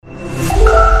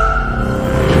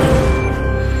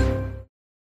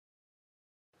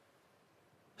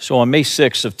So on May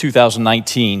 6th of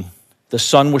 2019, the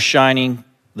sun was shining,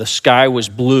 the sky was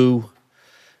blue,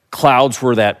 clouds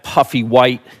were that puffy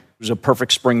white. It was a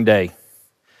perfect spring day.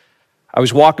 I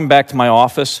was walking back to my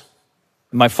office,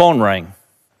 and my phone rang,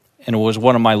 and it was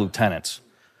one of my lieutenants.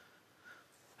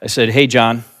 I said, "Hey,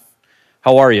 John,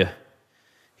 how are you?"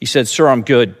 He said, "Sir, I'm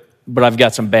good, but I've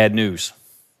got some bad news."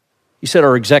 He said,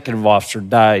 "Our executive officer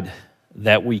died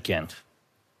that weekend."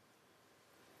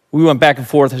 We went back and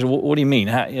forth. I said, "What do you mean?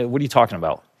 What are you talking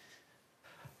about?"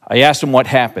 I asked him what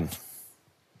happened.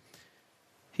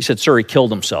 He said, "Sir, he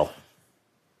killed himself."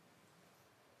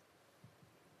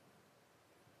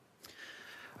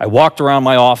 I walked around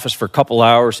my office for a couple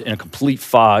hours in a complete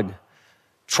fog,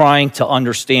 trying to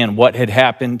understand what had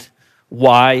happened,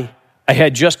 why. I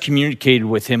had just communicated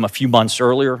with him a few months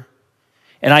earlier,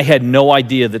 and I had no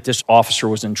idea that this officer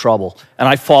was in trouble. And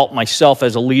I fault myself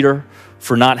as a leader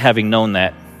for not having known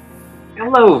that.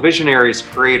 Hello, visionaries,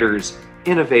 creators,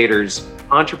 innovators,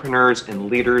 entrepreneurs, and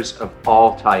leaders of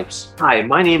all types. Hi,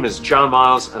 my name is John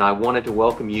Miles, and I wanted to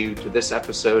welcome you to this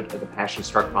episode of the Passion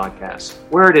Struck podcast,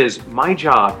 where it is my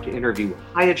job to interview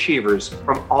high achievers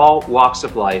from all walks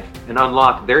of life and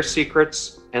unlock their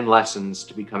secrets and lessons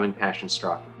to becoming passion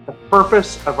struck. The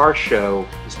purpose of our show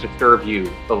is to serve you,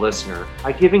 the listener,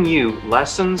 by giving you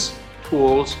lessons,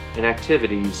 tools, and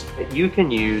activities that you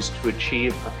can use to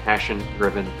achieve a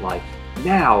passion-driven life.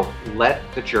 Now, let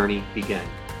the journey begin.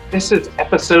 This is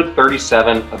episode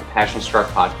 37 of the Passion Struck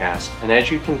podcast, and as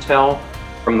you can tell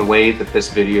from the way that this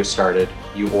video started,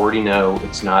 you already know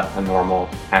it's not a normal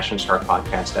Passion Struck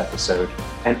podcast episode.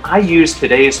 And I used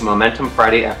today's Momentum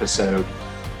Friday episode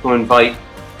to invite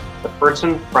the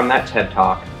person from that TED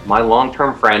Talk, my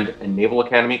long-term friend and Naval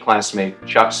Academy classmate,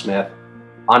 Chuck Smith,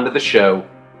 onto the show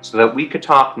so that we could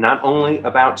talk not only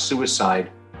about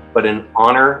suicide, but in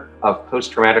honor of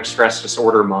Post-Traumatic Stress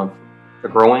Disorder Month, the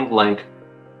growing link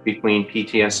between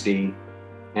PTSD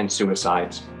and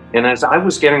suicides. And as I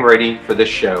was getting ready for this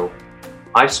show,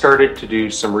 I started to do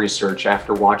some research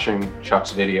after watching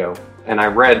Chuck's video, and I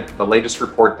read the latest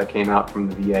report that came out from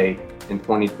the VA in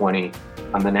 2020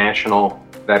 on the national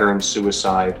veteran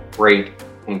suicide rate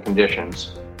and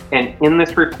conditions. And in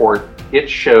this report, it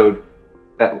showed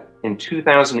that in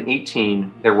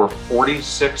 2018, there were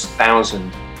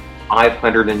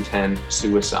 46,510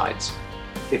 suicides.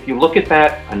 If you look at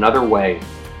that another way,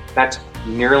 that's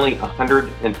nearly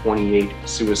 128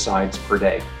 suicides per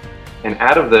day. And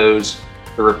out of those,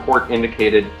 the report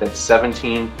indicated that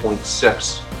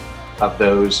 17.6 of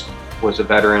those was a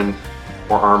veteran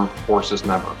or armed forces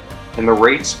member. And the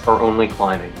rates are only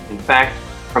climbing. In fact,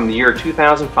 from the year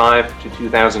 2005 to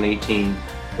 2018,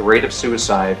 the rate of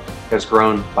suicide has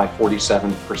grown by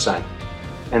 47%.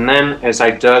 And then as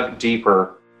I dug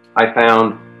deeper, I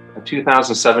found a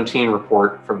 2017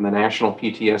 report from the National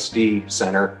PTSD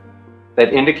Center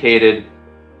that indicated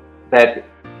that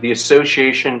the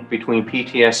association between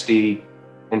PTSD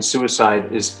and suicide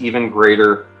is even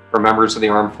greater for members of the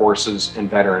armed forces and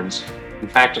veterans. In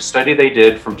fact, a study they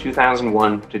did from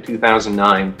 2001 to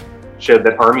 2009 showed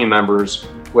that Army members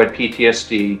who had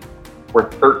PTSD were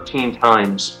 13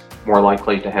 times more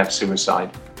likely to have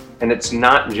suicide. And it's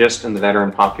not just in the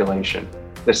veteran population.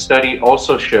 The study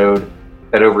also showed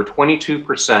that over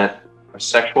 22% of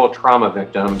sexual trauma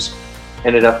victims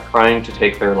ended up trying to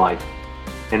take their life,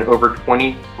 and over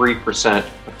 23%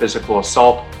 of physical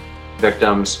assault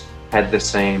victims had the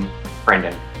same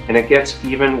trending. And it gets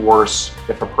even worse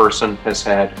if a person has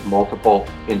had multiple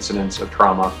incidents of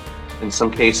trauma, in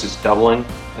some cases doubling,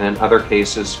 and in other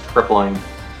cases tripling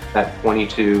that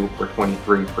 22 or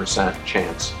 23%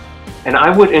 chance. And I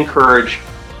would encourage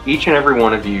each and every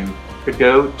one of you to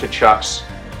go to Chuck's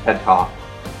TED Talk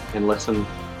and listen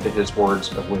to his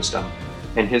words of wisdom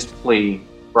and his plea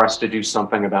for us to do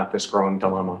something about this growing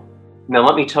dilemma. Now,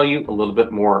 let me tell you a little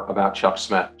bit more about Chuck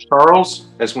Smith. Charles,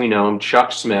 as we know him,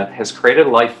 Chuck Smith, has created a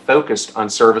life focused on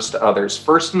service to others,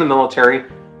 first in the military,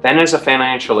 then as a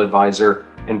financial advisor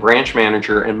and branch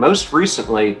manager, and most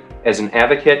recently as an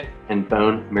advocate and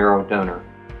bone marrow donor.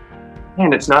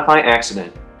 And it's not by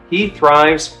accident. He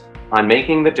thrives on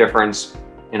making the difference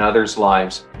in others'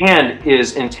 lives and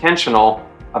is intentional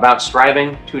about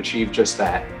striving to achieve just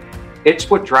that. It's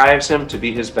what drives him to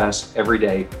be his best every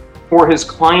day for his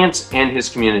clients and his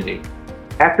community.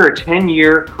 After a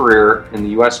 10-year career in the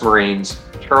U.S. Marines,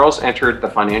 Charles entered the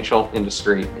financial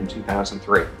industry in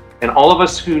 2003. And all of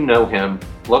us who know him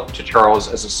look to Charles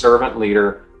as a servant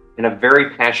leader and a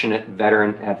very passionate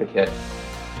veteran advocate.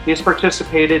 He has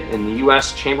participated in the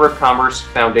U.S. Chamber of Commerce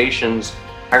Foundation's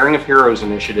Hiring of Heroes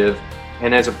initiative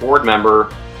and as a board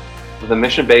member of the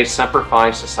mission-based Semper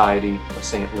Fi Society of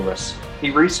St. Louis. He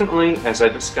recently, as I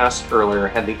discussed earlier,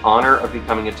 had the honor of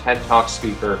becoming a TED Talk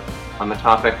speaker on the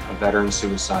topic of veteran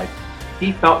suicide.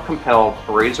 He felt compelled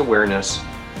to raise awareness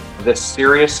of this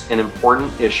serious and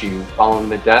important issue following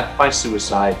the death by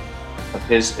suicide of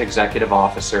his executive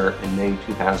officer in May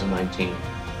 2019.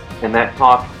 And that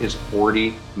talk is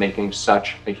already making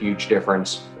such a huge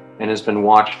difference and has been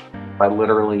watched by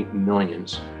literally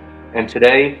millions. And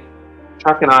today,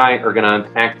 Chuck and I are going to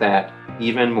unpack that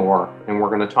even more, and we're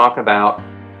going to talk about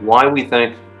why we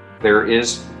think there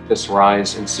is this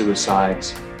rise in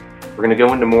suicides. We're going to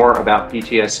go into more about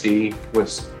PTSD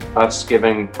with us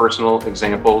giving personal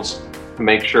examples to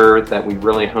make sure that we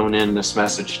really hone in this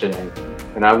message today.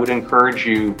 And I would encourage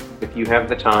you, if you have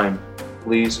the time,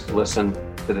 please listen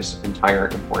to this entire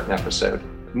important episode.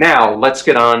 Now, let's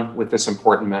get on with this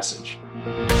important message.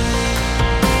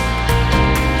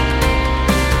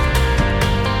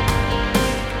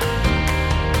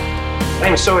 I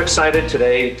am so excited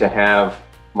today to have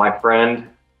my friend,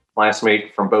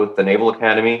 classmate from both the Naval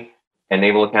Academy and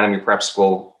Naval Academy Prep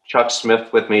School, Chuck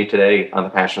Smith, with me today on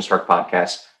the Passion Struck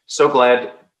podcast. So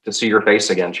glad to see your face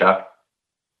again, Chuck.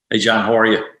 Hey, John, how are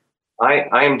you? I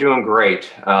am doing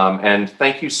great. And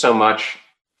thank you so much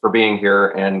for being here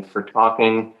and for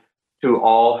talking to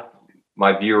all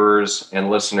my viewers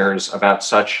and listeners about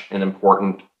such an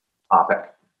important topic.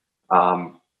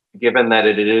 Given that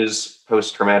it is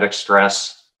post-traumatic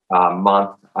stress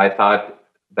month, I thought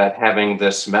that having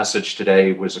this message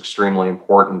today was extremely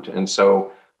important. And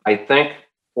so I think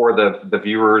for the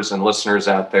viewers and listeners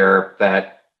out there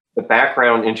that the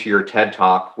background into your TED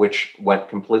Talk, which went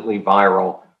completely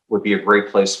viral, would be a great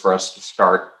place for us to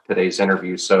start today's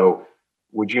interview. So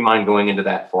would you mind going into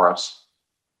that for us?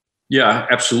 Yeah,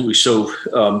 absolutely. So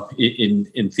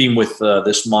in theme with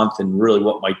this month, and really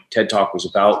what my TED Talk was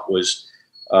about was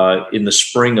in the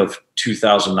spring of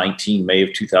 2019, May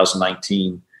of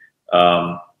 2019,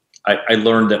 I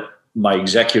learned that my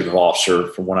executive officer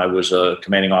from when I was a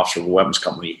commanding officer of a weapons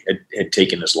company had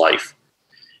taken his life.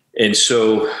 And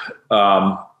so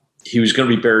he was going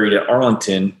to be buried at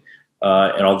Arlington.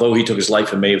 And although he took his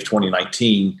life in May of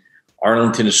 2019,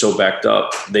 Arlington is so backed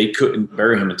up, they couldn't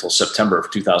bury him until September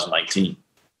of 2019.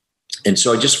 And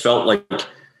so I just felt like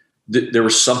there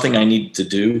was something I needed to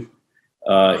do.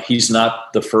 He's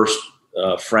not the first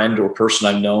friend or person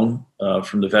I've known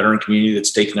from the veteran community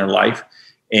that's taken their life.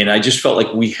 And I just felt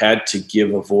like we had to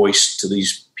give a voice to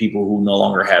these people who no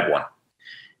longer had one.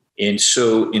 And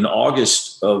so in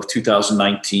August of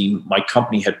 2019, my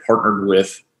company had partnered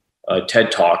with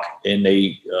TED Talk, and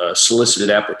they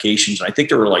solicited applications. And I think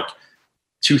there were like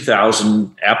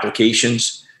 2,000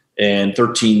 applications, and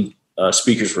 13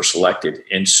 speakers were selected.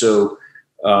 And so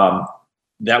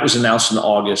that was announced in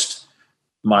August.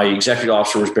 My executive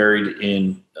officer was buried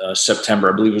in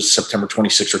September. I believe it was September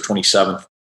 26th or 27th.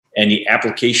 And the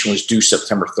application was due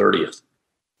September 30th.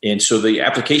 And so the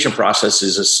application process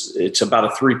it's about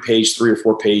a 3 or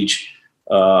 4 page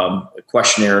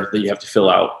questionnaire that you have to fill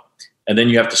out. And then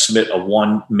you have to submit a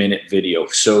 1-minute video.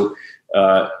 So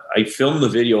I filmed the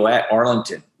video at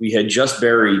Arlington. We had just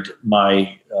buried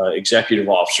my executive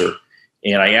officer.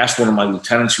 And I asked one of my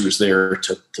lieutenants who was there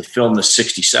to film the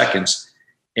 60 seconds.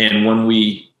 And when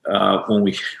we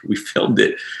filmed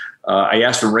it, I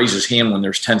asked him to raise his hand when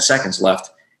there's 10 seconds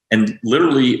left. And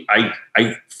literally,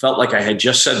 I felt like I had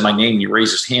just said my name. He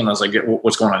raised his hand. I was like,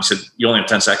 "What's going on?" He said, "You only have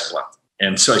 10 seconds left."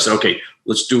 And so I said, "Okay,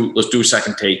 let's do a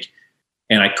second take."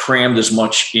 And I crammed as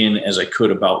much in as I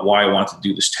could about why I wanted to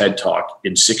do this TED Talk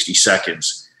in 60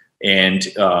 seconds. And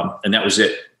that was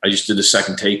it. I just did the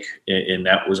second take, and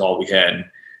that was all we had.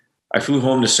 I flew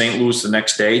home to St. Louis the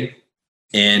next day.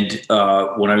 And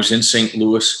when I was in St.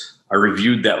 Louis, I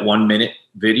reviewed that 1-minute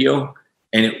video,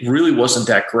 and it really wasn't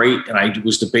that great. And I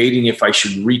was debating if I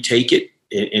should retake it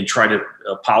and try to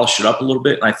polish it up a little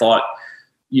bit. And I thought,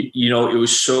 it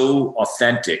was so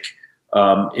authentic.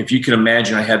 If you can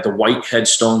imagine, I had the white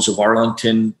headstones of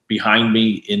Arlington behind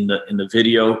me in the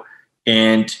video,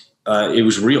 and it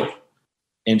was real.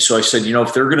 And so I said,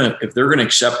 if they're gonna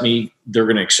accept me, they're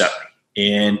gonna accept me.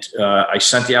 And I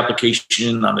sent the application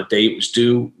in on the day it was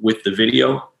due with the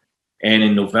video. And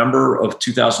in November of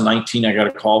 2019, I got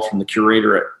a call from the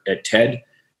curator at TED,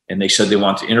 and they said they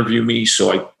want to interview me.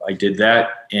 So I did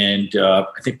that. And I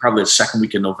think probably the second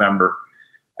week in November,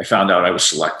 I found out I was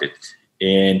selected.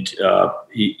 And,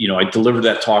 I delivered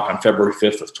that talk on February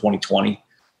 5th of 2020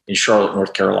 in Charlotte,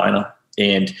 North Carolina.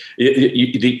 And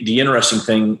the interesting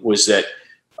thing was that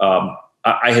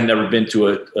I had never been to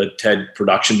a TED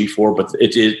production before, but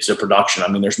it's a production. I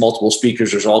mean, there's multiple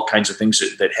speakers. There's all kinds of things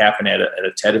that happen at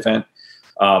a TED event.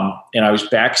 And I was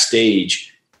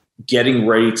backstage getting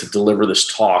ready to deliver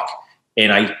this talk.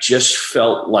 And I just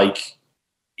felt like,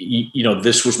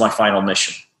 this was my final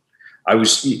mission. I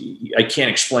can't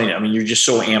explain it. I mean, you're just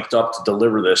so amped up to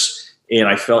deliver this. And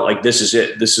I felt like this is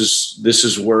it. This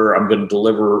is where I'm going to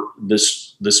deliver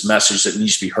this message that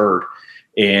needs to be heard.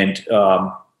 And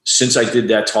since I did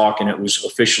that talk and it was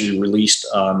officially released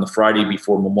on the Friday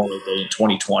before Memorial Day in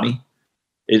 2020,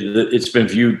 it's been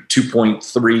viewed 2.3,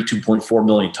 2.4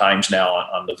 million times now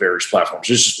on the various platforms.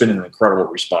 This has been an incredible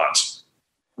response.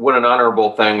 What an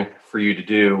honorable thing for you to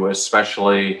do,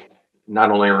 especially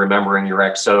not only remembering your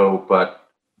XO, but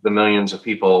the millions of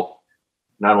people,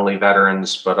 not only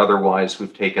veterans, but otherwise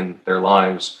who've taken their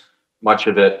lives, much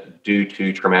of it due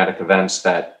to traumatic events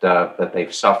that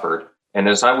they've suffered. And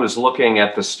as I was looking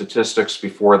at the statistics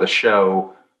before the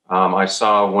show, I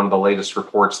saw one of the latest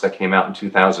reports that came out in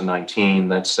 2019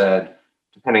 that said,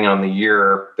 depending on the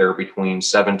year, there are between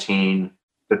 17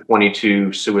 to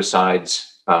 22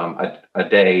 suicides a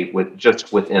day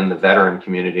just within the veteran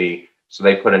community. So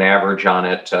they put an average on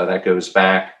it that goes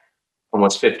back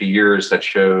almost 50 years that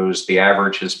shows the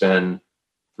average has been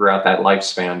throughout that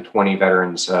lifespan, 20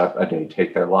 veterans a day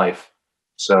take their life.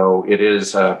 So it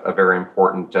is a very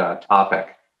important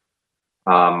topic.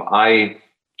 I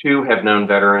too have known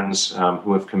veterans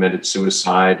who have committed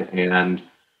suicide, and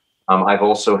I've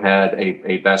also had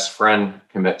a best friend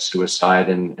commit suicide,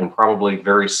 and probably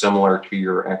very similar to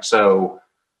your XO.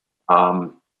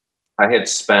 I had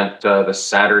spent the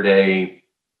Saturday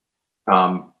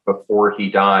before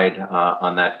he died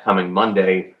on that coming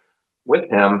Monday with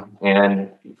him.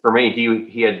 And for me,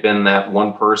 he had been that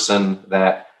one person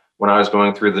that when I was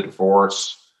going through the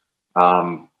divorce,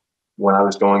 when I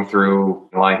was going through,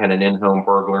 I had an in-home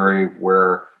burglary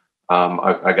where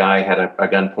a guy had a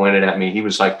gun pointed at me. He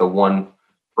was like the one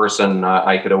person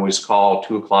I could always call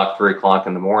 2 o'clock, 3 o'clock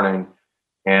in the morning.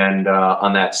 And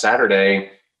on that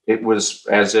Saturday, it was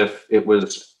as if it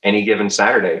was any given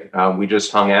Saturday. We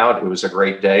just hung out. It was a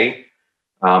great day.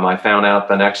 I found out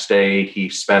the next day he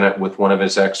spent it with one of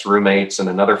his ex-roommates and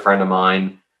another friend of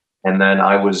mine. And then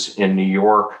I was in New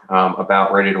York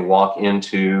about ready to walk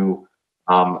into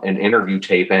an interview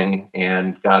taping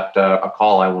and got a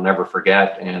call I will never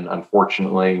forget. And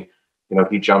unfortunately,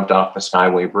 he jumped off the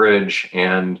Skyway Bridge.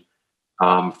 And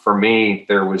for me,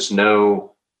 there was no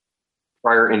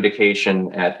prior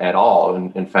indication at all.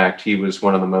 And in fact, he was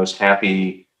one of the most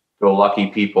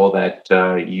happy-go-lucky people that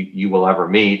you will ever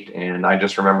meet. And I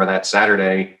just remember that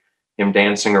Saturday, him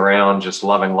dancing around, just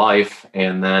loving life.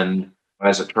 And then,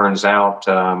 as it turns out,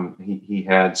 he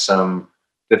had some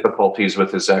difficulties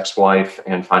with his ex-wife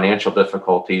and financial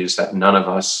difficulties that none of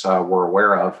us were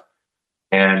aware of.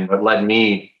 And what led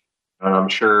me, and I'm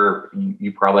sure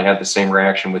you probably had the same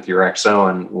reaction with your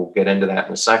XO, and we'll get into that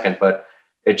in a second, but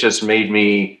it just made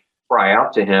me cry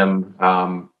out to him,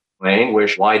 my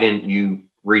anguish. Why didn't you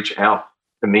reach out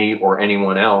to me or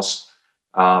anyone else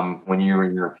when you were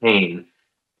in your pain?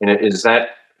 And is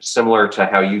that similar to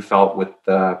how you felt with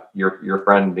your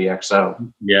friend, the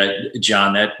XO? Yeah,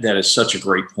 John, that is such a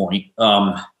great point.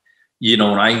 When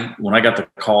I got the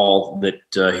call that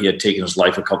he had taken his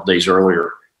life a couple days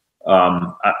earlier,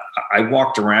 I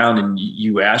walked around and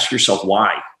you ask yourself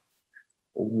why.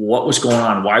 What was going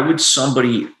on? Why would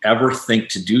somebody ever think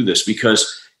to do this?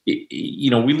 Because,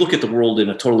 we look at the world in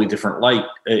a totally different light,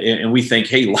 and we think,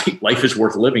 hey, life is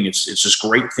worth living. It's this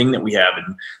great thing that we have,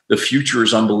 and the future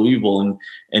is unbelievable.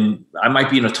 And I might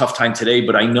be in a tough time today,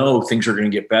 but I know things are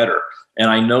going to get better. And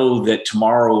I know that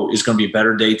tomorrow is going to be a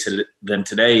better day than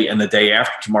today, and the day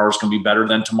after tomorrow is going to be better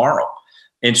than tomorrow.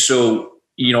 And so,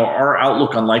 our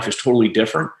outlook on life is totally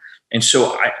different. And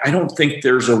so I don't think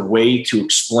there's a way to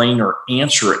explain or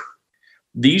answer it.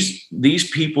 These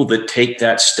people that take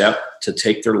that step to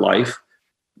take their life,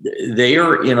 they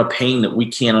are in a pain that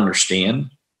we can't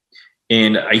understand.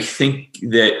 And I think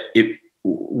that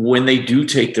when they do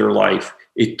take their life,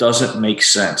 it doesn't make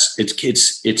sense.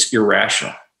 It's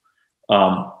irrational.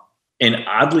 And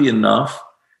oddly enough,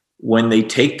 when they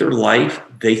take their life,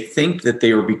 they think that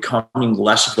they are becoming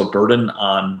less of a burden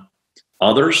on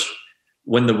others,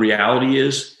 when the reality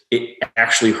is it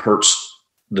actually hurts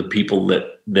the people that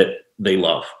they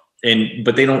love.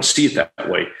 But they don't see it that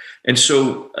way. And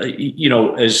so,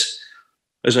 as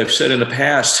I've said in the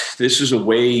past, this is a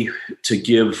way to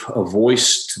give a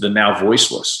voice to the now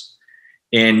voiceless.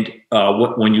 And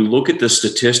when you look at the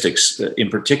statistics,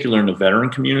 in particular in the veteran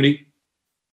community,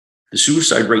 the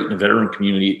suicide rate in the veteran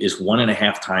community is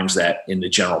 1.5 times that in the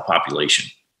general population.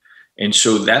 And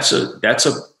so that's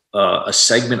a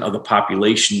segment of the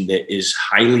population that is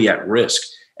highly at risk.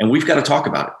 And we've got to talk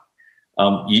about it.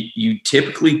 You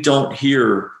typically don't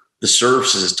hear the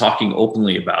services talking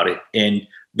openly about it. And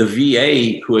the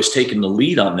VA, who has taken the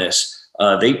lead on this,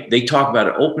 they talk about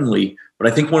it openly.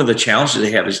 But I think one of the challenges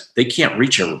they have is they can't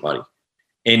reach everybody.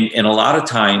 And a lot of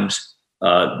times,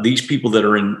 these people that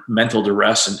are in mental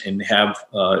duress and have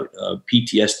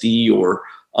PTSD or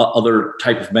other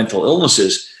type of mental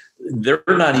illnesses, they're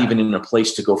not even in a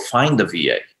place to go find a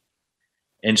VA.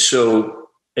 And so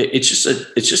it's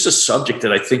just a subject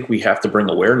that I think we have to bring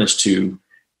awareness to,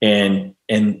 and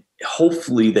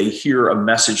hopefully they hear a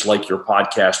message like your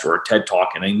podcast or a TED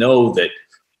Talk, and they know that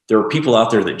there are people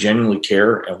out there that genuinely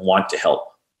care and want to help.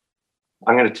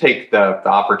 I'm going to take the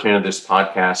opportunity of this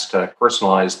podcast to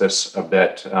personalize this a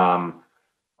bit.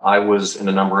 I was in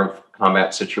a number of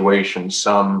combat situations,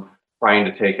 some trying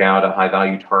to take out a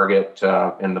high-value target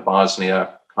in the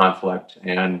Bosnia conflict.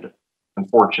 And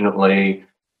unfortunately,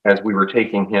 as we were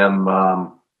taking him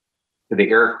to the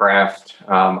aircraft,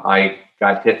 I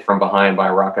got hit from behind by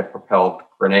a rocket-propelled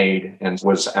grenade and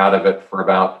was out of it for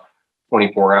about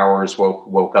 24 hours,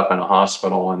 woke up in a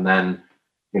hospital, and then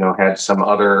had some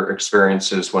other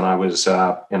experiences when I was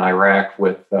in Iraq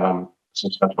with some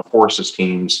special forces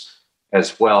teams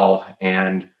as well.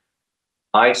 And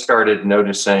I started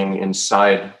noticing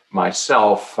inside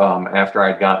myself after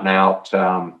I'd gotten out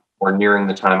or nearing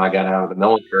the time I got out of the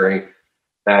military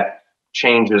that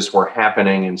changes were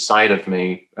happening inside of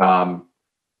me.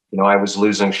 I was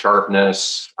losing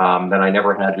sharpness that I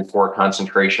never had before,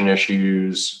 concentration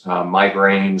issues,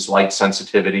 migraines, light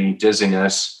sensitivity,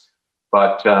 dizziness.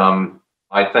 But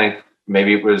I think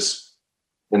maybe it was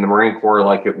in the Marine Corps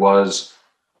like it was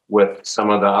with some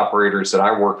of the operators that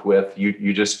I worked with.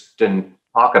 You just didn't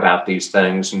talk about these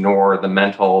things, nor the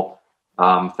mental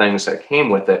things that came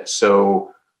with it.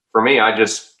 So for me, I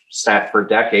just sat for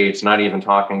decades, not even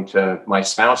talking to my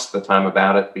spouse at the time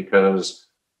about it, because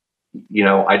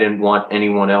I didn't want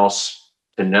anyone else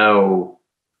to know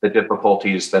the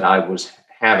difficulties that I was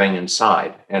having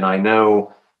inside. And I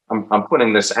know I'm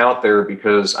putting this out there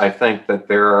because I think that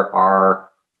there are,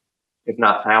 if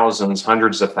not thousands,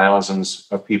 hundreds of thousands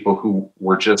of people who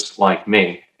were just like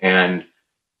me. And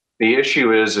the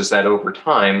issue is that over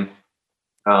time,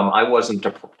 I wasn't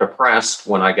depressed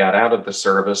when I got out of the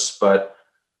service, but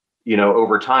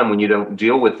over time, when you don't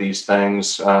deal with these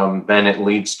things, then it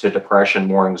leads to depression,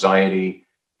 more anxiety.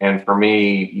 And for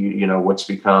me, what's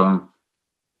become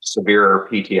severe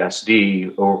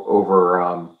PTSD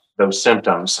over those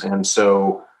symptoms. And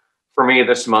so for me,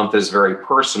 this month is very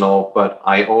personal, but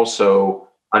I also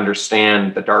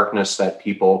understand the darkness that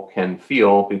people can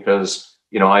feel because,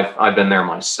 I've been there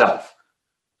myself.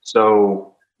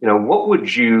 So, what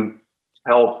would you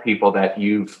tell people that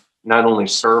you've not only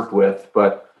served with,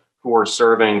 but who are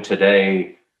serving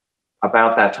today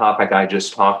about that topic I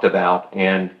just talked about,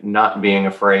 and not being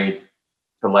afraid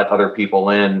to let other people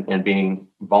in and being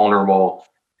vulnerable,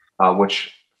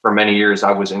 which for many years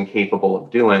I was incapable of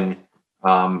doing,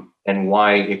 and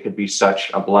why it could be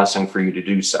such a blessing for you to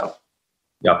do so?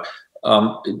 Yeah,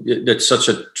 that's such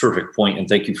a terrific point, and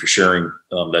thank you for sharing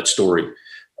that story.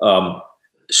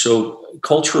 So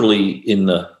culturally in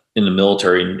the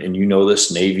military, and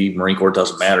this, Navy, Marine Corps,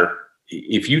 doesn't matter.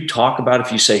 If you talk about it,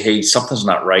 if you say, hey, something's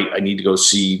not right, I need to go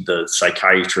see the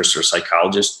psychiatrist or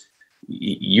psychologist,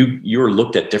 you're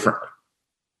looked at differently.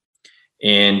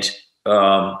 And,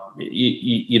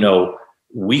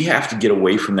 we have to get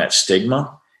away from that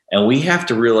stigma, and we have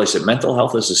to realize that mental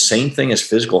health is the same thing as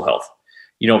physical health.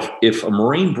 If a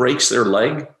Marine breaks their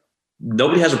leg,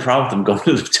 nobody has a problem with them going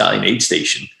to the battalion aid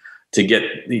station to get,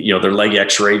 their leg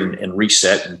x-rayed and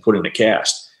reset and put in a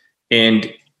cast.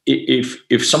 And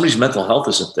if somebody's mental health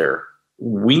isn't there,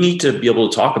 we need to be able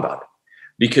to talk about it,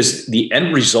 because the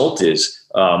end result is,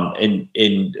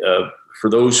 for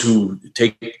those who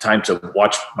take time to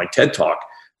watch my TED Talk,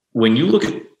 when you look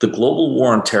at the global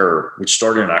war on terror, which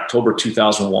started in October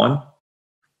 2001,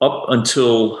 up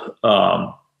until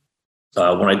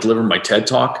when I delivered my TED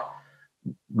Talk,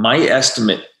 my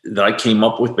estimate that I came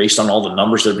up with based on all the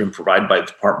numbers that have been provided by the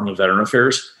Department of Veteran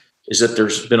Affairs is that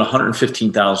there's been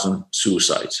 115,000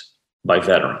 suicides by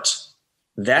veterans.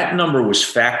 That number was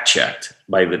fact-checked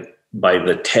by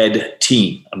the TED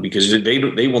team, because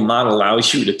they will not allow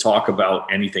you to talk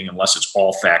about anything unless it's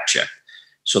all fact-checked.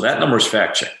 So that number is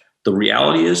fact-checked. The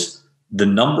reality is the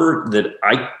number that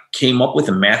I came up with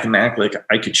and mathematically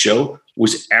I could show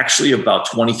was actually about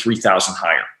 23,000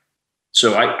 higher.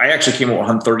 So I actually came up with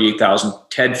 138,000.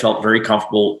 TED felt very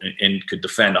comfortable and could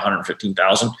defend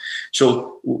 115,000.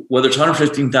 So whether it's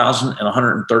 115,000 and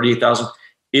 138,000,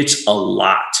 it's a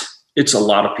lot. It's a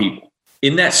lot of people.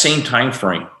 In that same time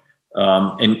frame,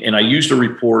 and I used a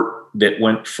report that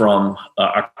went from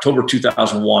October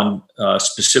 2001,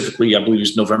 specifically, I believe it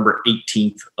was November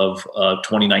 18th of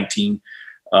 2019.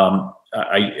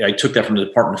 I took that from the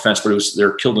Department of Defense, but it was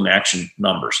their killed in action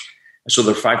numbers. So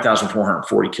there are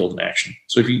 5,440 killed in action.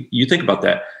 So if you think about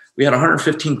that, we had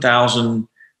 115,000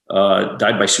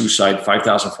 died by suicide,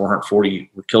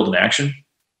 5,440 were killed in action.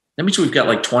 That means we've got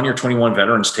like 20 or 21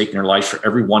 veterans taking their lives for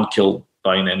every one killed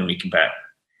by an enemy combatant.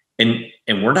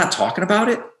 And we're not talking about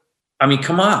it. I mean,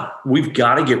 come on, we've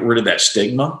got to get rid of that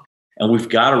stigma, and we've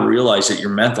got to realize that your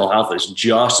mental health is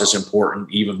just as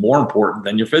important, even more important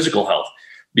than your physical health.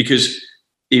 Because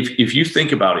if you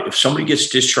think about it, if somebody gets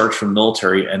discharged from the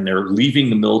military and they're leaving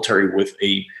the military with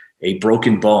a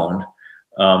broken bone,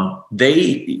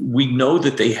 we know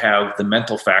that they have the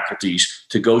mental faculties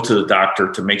to go to the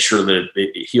doctor to make sure that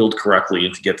it healed correctly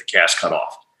and to get the cast cut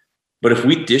off. But if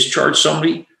we discharge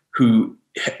somebody who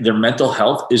their mental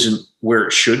health isn't where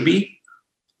it should be,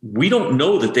 we don't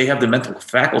know that they have the mental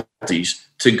faculties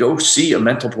to go see a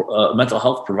mental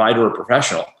health provider or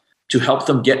professional to help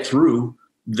them get through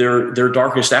their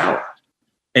darkest hour.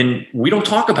 And we don't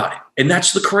talk about it. And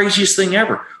that's the craziest thing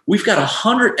ever. We've got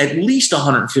at least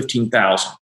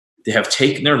 115,000 that have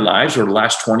taken their lives over the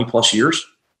last 20 plus years.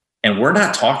 And we're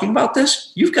not talking about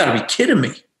this? You've got to be kidding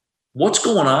me. What's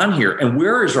going on here? And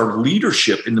where is our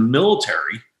leadership in the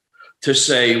military to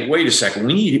say, wait a second,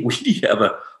 we need to have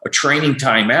a training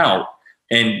timeout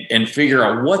and figure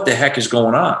out what the heck is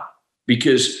going on?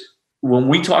 Because when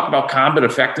we talk about combat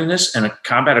effectiveness and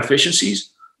combat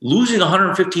efficiencies, losing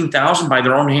 115,000 by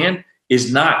their own hand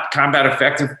is not combat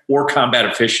effective or combat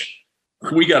efficient.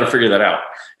 We got to figure that out.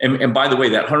 And by the way,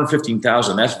 that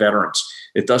 115,000, that's veterans.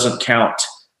 It doesn't count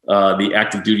the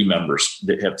active duty members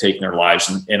that have taken their lives.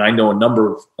 And I know a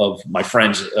number of my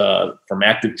friends from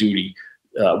active duty,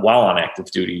 while on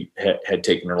active duty, had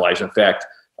taken their lives. In fact,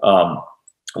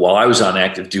 while I was on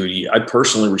active duty, I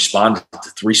personally responded to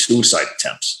 3 suicide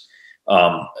attempts.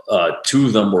 2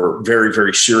 of them were very,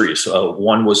 very serious.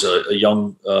 One was a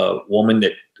young woman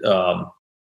that.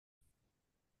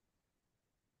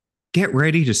 Get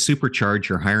ready to supercharge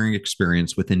your hiring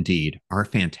experience with Indeed, our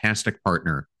fantastic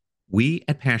partner. We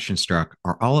at PassionStruck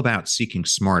are all about seeking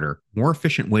smarter, more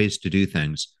efficient ways to do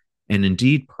things, and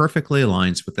Indeed perfectly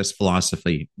aligns with this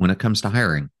philosophy when it comes to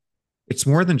hiring. It's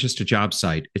more than just a job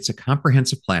site. It's a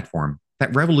comprehensive platform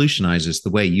that revolutionizes the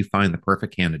way you find the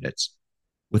perfect candidates.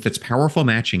 With its powerful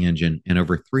matching engine and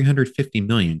over 350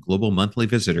 million global monthly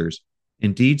visitors,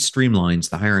 Indeed streamlines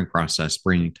the hiring process,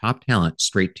 bringing top talent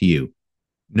straight to you.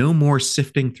 No more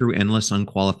sifting through endless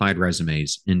unqualified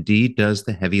resumes. Indeed does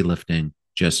the heavy lifting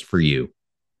just for you.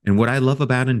 And what I love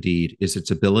about Indeed is its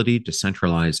ability to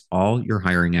centralize all your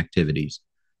hiring activities,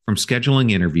 from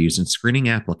scheduling interviews and screening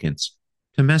applicants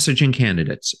to messaging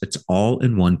candidates. It's all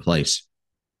in one place.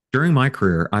 During my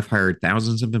career, I've hired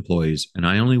thousands of employees, and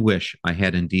I only wish I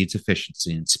had Indeed's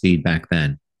efficiency and speed back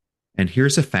then. And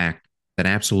here's a fact that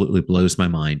absolutely blows my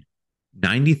mind.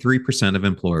 93% of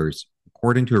employers,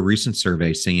 according to a recent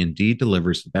survey, say Indeed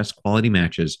delivers the best quality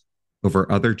matches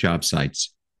over other job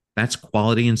sites. That's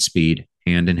quality and speed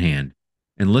hand in hand.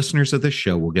 And listeners of this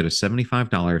show will get a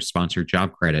 $75 sponsored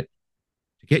job credit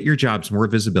to get your jobs more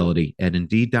visibility at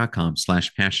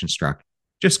Indeed.com/PassionStruck.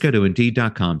 Just go to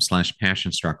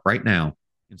Indeed.com/PassionStruck right now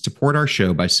and support our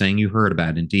show by saying you heard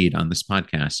about Indeed on this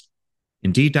podcast.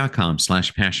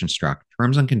 Indeed.com/PassionStruck.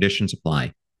 Terms and conditions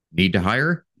apply. Need to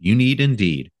hire? You need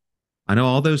Indeed. I know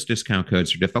all those discount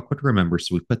codes are difficult to remember,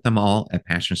 so we put them all at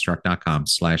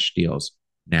PassionStruck.com/deals.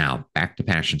 Now, back to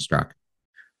PassionStruck.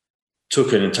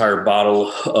 Took an entire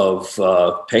bottle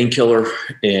of painkiller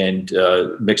and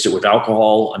mixed it with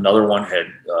alcohol. Another one had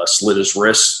slit his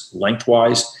wrists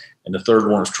lengthwise. And the third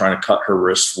one was trying to cut her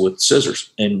wrists with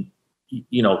scissors. And,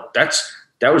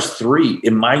 that was 3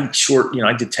 in my short,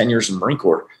 I did 10 years in the Marine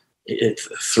Corps.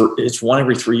 It's 1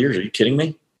 every 3 years. Are you kidding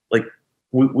me? Like,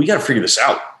 we got to figure this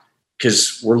out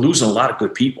because we're losing a lot of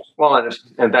good people. Well,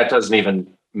 and that doesn't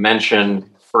even mention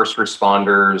first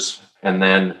responders and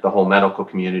then the whole medical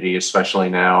community, especially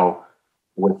now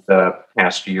with the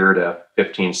past year to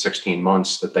 15, 16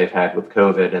 months that they've had with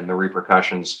COVID and the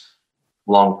repercussions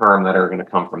long-term that are going to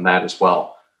come from that as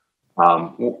well.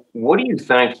 What do you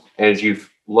think, as you've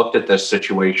looked at this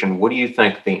situation, what do you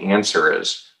think the answer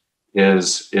is?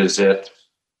 Is it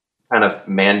kind of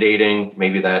mandating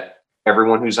maybe that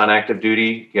everyone who's on active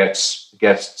duty gets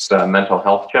mental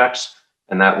health checks,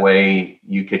 and that way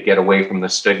you could get away from the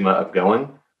stigma of going?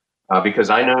 Because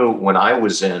I know when I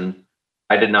was in,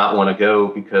 I did not want to go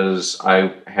because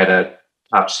I had a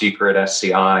top secret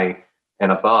SCI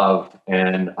and above,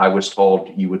 and I was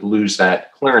told you would lose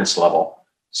that clearance level.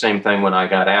 Same thing when I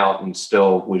got out and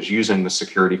still was using the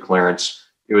security clearance.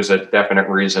 It was a definite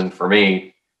reason for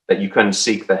me that you couldn't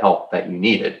seek the help that you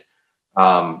needed.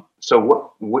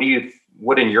 So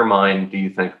what in your mind do you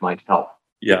think might help?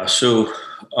 Yeah. So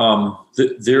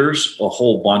there's a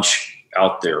whole bunch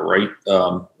out there, right?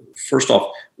 First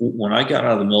off, when I got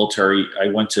out of the military, I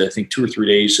went to, I think, 2 or 3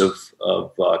 days of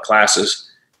classes,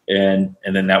 and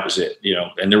then that was it,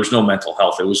 and there was no mental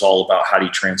health. It was all about how do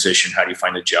you transition? How do you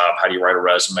find a job? How do you write a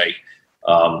resume?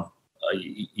 I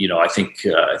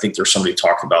think there's somebody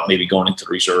talked about maybe going into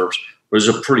the reserves. It was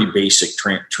a pretty basic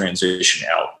transition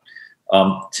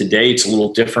out. Today, it's a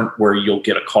little different where you'll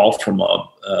get a call from a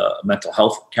mental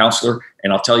health counselor.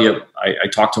 And I'll tell you, I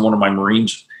talked to one of my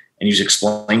Marines and he's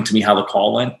explained to me how the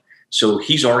call went. So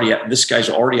this guy's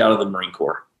already out of the Marine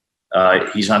Corps.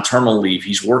 He's on terminal leave.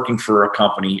 He's working for a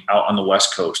company out on the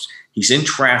West Coast. He's in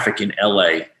traffic in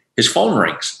LA. His phone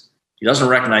rings. He doesn't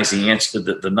recognize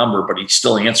the number, but he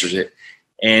still answers it.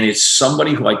 And it's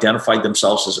somebody who identified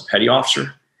themselves as a petty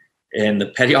officer. And the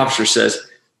petty officer says,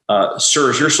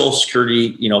 sir, is your social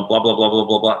security, blah, blah, blah, blah,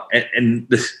 blah, blah. And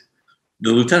the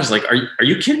lieutenant's like, are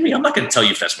you kidding me? I'm not going to tell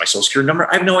you if that's my social security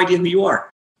number. I have no idea who you are.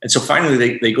 And so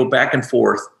finally they go back and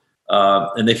forth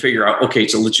and they figure out, okay,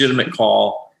 it's a legitimate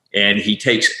call. And he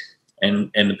takes it.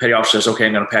 And the petty officer says, okay,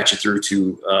 I'm going to patch you through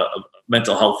to a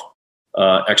mental health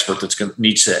expert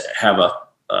needs to have an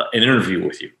interview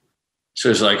with you. So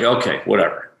he's like, okay,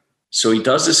 whatever. So he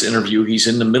does this interview. He's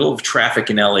in the middle of traffic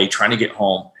in LA trying to get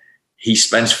home. He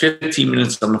spends 15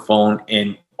 minutes on the phone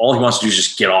and all he wants to do is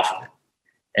just get off of it.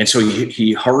 And so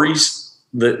he hurries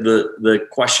the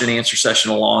question and answer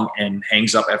session along and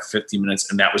hangs up after 15 minutes.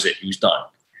 And that was it. He was done.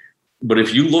 But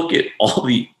if you look at all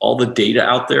the data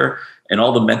out there and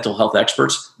all the mental health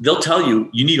experts, they'll tell you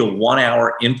need a 1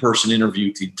 hour in-person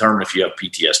interview to determine if you have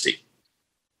PTSD.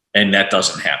 And that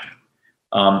doesn't happen.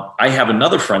 I have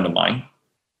another friend of mine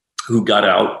who got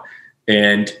out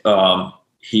and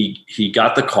he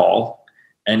got the call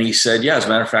and he said, yeah, as a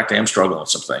matter of fact, I am struggling with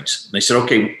some things. And they said,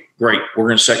 okay, great. We're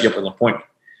going to set you up with an appointment.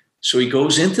 So he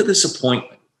goes into this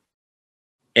appointment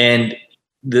and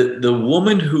the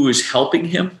woman who is helping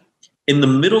him, in the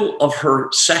middle of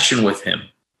her session with him,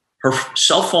 her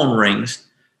cell phone rings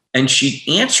and she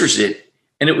answers it.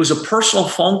 And it was a personal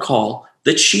phone call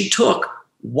that she took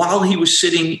while he was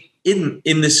sitting in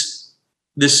this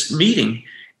meeting.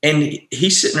 And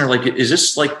he's sitting there like, is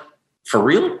this like for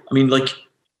real? I mean, like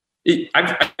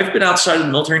I've been outside of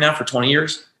the military now for 20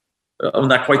 years.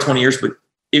 Not quite 20 years, but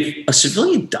if a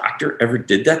civilian doctor ever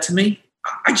did that to me,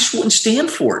 I just wouldn't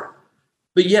stand for it.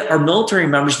 But yet our military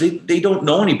members, they don't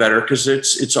know any better because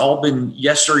it's all been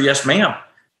yes, sir, yes, ma'am,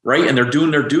 right? And they're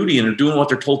doing their duty and they're doing what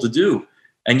they're told to do.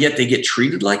 And yet they get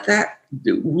treated like that.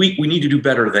 We need to do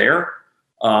better there.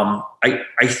 I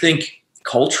think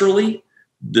culturally,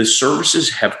 the services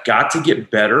have got to get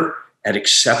better at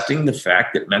accepting the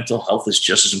fact that mental health is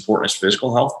just as important as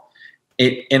physical health.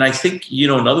 And I think,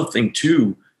 another thing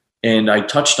too, and I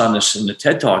touched on this in the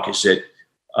TED Talk, is that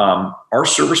our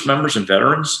service members and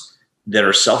veterans that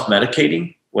are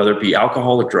self-medicating, whether it be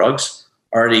alcohol or drugs,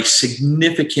 are at a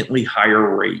significantly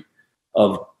higher rate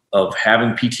of having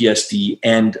PTSD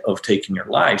and of taking their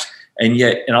lives. And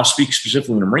yet, and I'll speak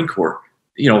specifically in the Marine Corps,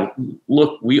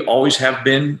 look, we always have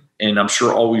been, and I'm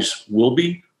sure always will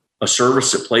be, a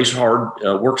service that plays hard,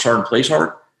 works hard and plays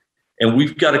hard. And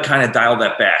we've got to kind of dial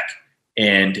that back.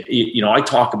 And, I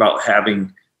talk about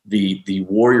having the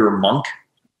warrior monk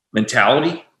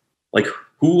mentality. Like,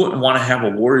 who wouldn't want to have a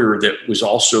warrior that was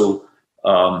also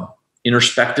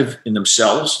introspective in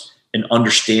themselves and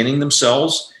understanding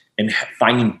themselves and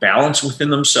finding balance within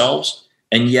themselves,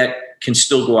 and yet can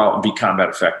still go out and be combat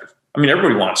effective? I mean,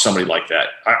 everybody wants somebody like that.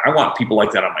 I want people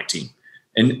like that on my team.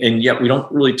 And yet we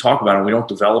don't really talk about it. We don't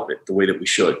develop it the way that we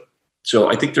should.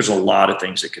 So I think there's a lot of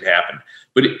things that could happen.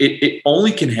 But it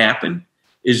only can happen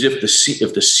is if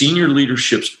the senior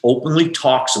leadership openly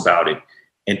talks about it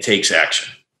and takes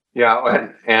action. Yeah,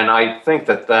 and I think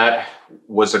that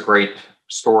was a great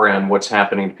story on what's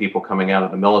happening to people coming out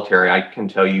of the military. I can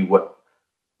tell you what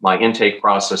my intake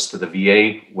process to the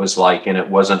VA was like, and it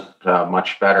wasn't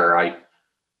much better.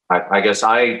 I guess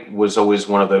I was always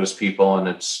one of those people,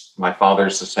 and my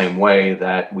father's the same way,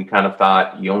 that we kind of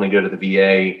thought you only go to the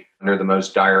VA under the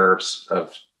most dire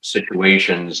of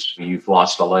situations. You've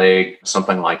lost a leg,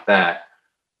 something like that.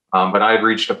 But I had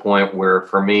reached a point where,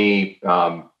 for me,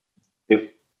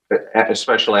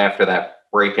 especially after that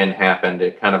break-in happened,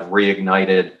 it kind of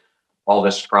reignited all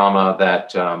this trauma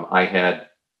that I had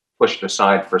pushed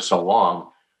aside for so long.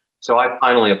 So I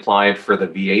finally applied for the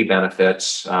VA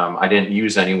benefits. I didn't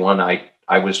use anyone.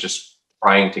 I was just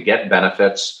trying to get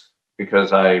benefits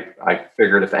because I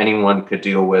figured if anyone could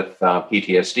deal with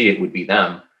PTSD, it would be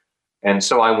them. And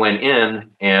so I went in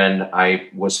and I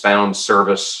was found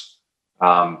service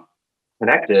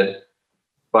connected,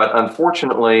 but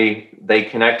unfortunately, they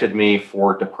connected me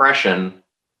for depression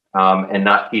and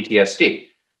not PTSD.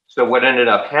 So what ended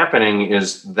up happening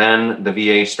is then the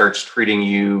VA starts treating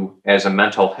you as a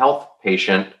mental health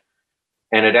patient.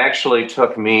 And it actually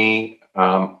took me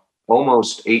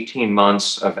almost 18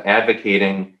 months of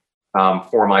advocating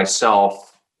for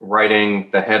myself, writing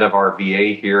the head of our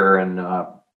VA here in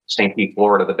St. Pete,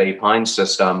 Florida, the Bay Pines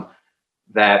system,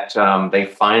 that they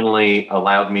finally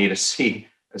allowed me to see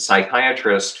a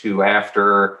psychiatrist who,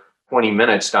 after 20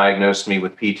 minutes, diagnosed me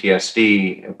with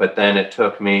PTSD. But then it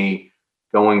took me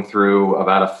going through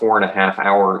about a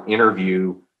 4.5-hour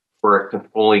interview for it to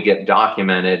fully get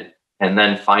documented and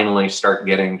then finally start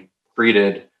getting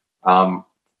treated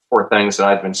for things that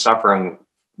I've been suffering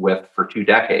with for 2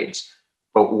 decades.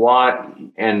 But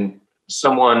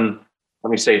let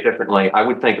me say it differently, I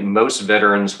would think most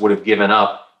veterans would have given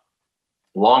up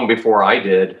long before I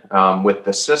did with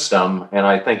the system. And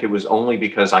I think it was only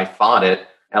because I fought it,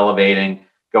 elevating,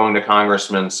 going to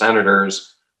congressmen,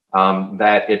 senators,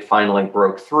 that it finally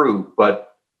broke through.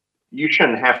 But you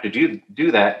shouldn't have to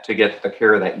do that to get the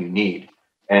care that you need.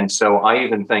 And so I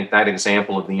even think that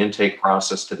example of the intake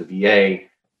process to the VA,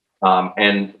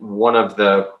 and one of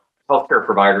the healthcare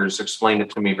providers explained it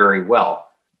to me very well.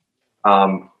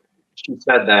 She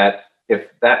said that if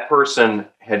that person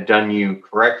had done you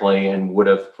correctly and would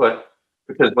have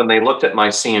because when they looked at my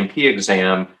CMP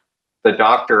exam, the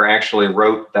doctor actually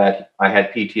wrote that I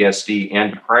had PTSD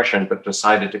and depression, but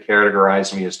decided to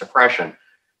categorize me as depression.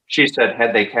 She said,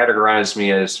 had they categorized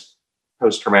me as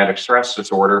post-traumatic stress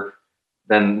disorder,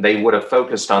 then they would have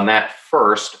focused on that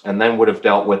first and then would have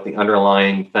dealt with the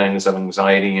underlying things of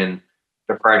anxiety and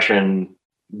depression,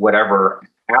 whatever,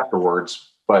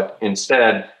 afterwards. But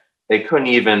instead, they couldn't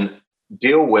even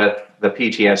deal with the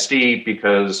PTSD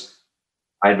because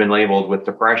I'd been labeled with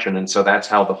depression. And so that's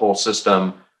how the whole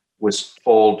system was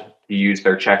told to use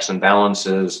their checks and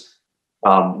balances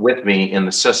with me in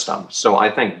the system. So I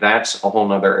think that's a whole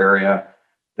nother area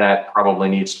that probably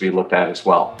needs to be looked at as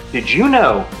well. Did you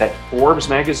know that Forbes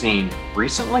magazine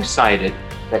recently cited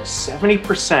that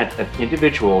 70% of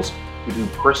individuals who do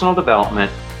personal development,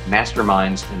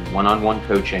 masterminds, and one-on-one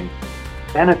coaching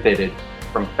benefited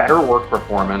from better work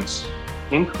performance,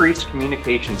 increased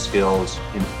communication skills,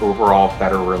 and overall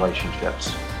better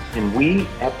relationships? And we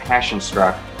at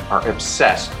PassionStruck are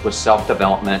obsessed with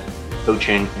self-development,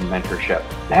 coaching, and mentorship.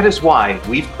 That is why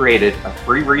we've created a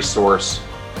free resource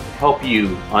to help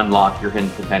you unlock your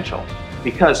hidden potential.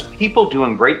 Because people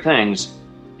doing great things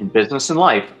in business and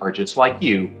life are just like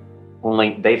you,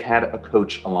 only they've had a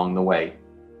coach along the way.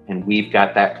 And we've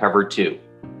got that covered too.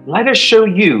 Let us show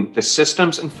you the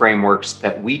systems and frameworks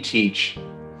that we teach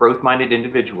growth-minded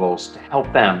individuals to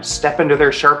help them step into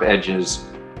their sharp edges,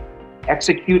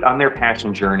 execute on their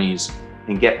passion journeys,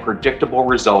 and get predictable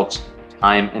results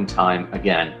time and time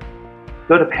again.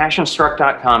 Go to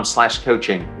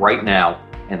passionstruck.com/coaching right now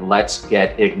and let's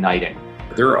get igniting.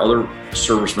 There are other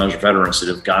service member veterans that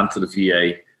have gone to the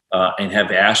VA and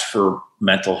have asked for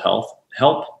mental health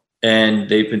help. And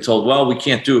they've been told, well, we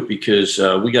can't do it because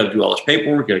we got to do all this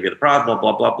paperwork, got to get a product, blah,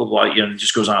 blah, blah, blah, blah. It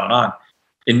just goes on and on.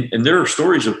 And there are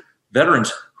stories of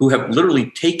veterans who have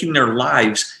literally taken their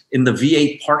lives in the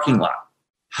VA parking lot.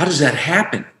 How does that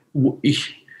happen? Our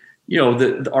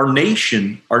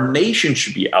nation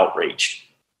should be outraged.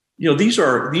 These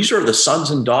are the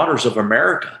sons and daughters of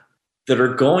America that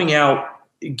are going out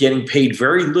getting paid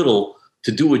very little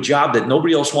to do a job that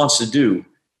nobody else wants to do.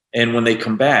 And when they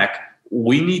come back,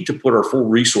 we need to put our full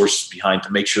resources behind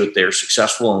to make sure that they're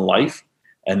successful in life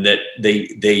and that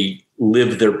they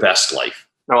live their best life.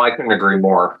 No, I couldn't agree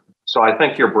more. So I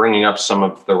think you're bringing up some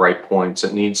of the right points.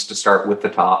 It needs to start with the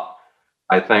top.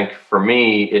 I think for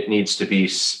me, it needs to be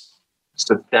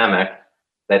systemic,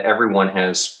 that everyone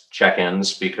has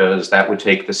check-ins, because that would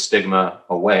take the stigma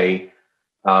away.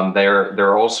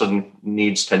 There also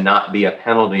needs to not be a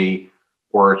penalty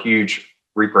or a huge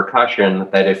repercussion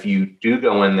that if you do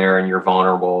go in there and you're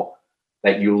vulnerable,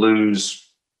 that you lose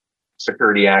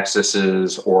security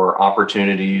accesses or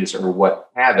opportunities or what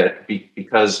have it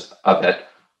because of it,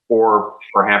 or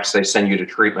perhaps they send you to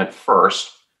treatment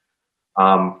first.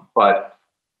 But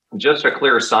just a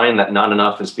clear sign that not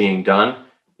enough is being done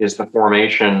is the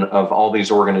formation of all these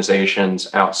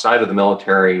organizations outside of the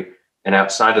military and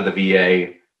outside of the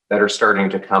VA that are starting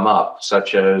to come up,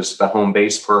 such as the Home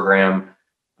Base program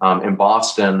in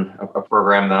Boston, a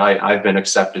program that I've been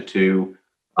accepted to,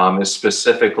 is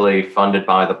specifically funded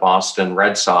by the Boston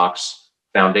Red Sox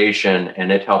foundation,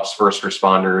 and it helps first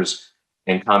responders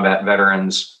and combat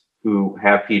veterans who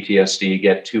have PTSD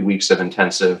get 2 weeks of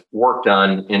intensive work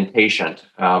done inpatient.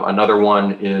 Another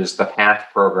one is the PATH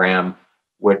program,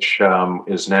 which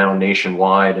is now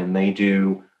nationwide, and they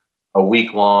do a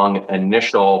week-long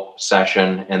initial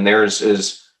session, and theirs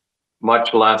is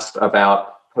much less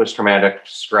about post-traumatic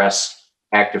stress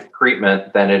active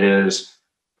treatment than it is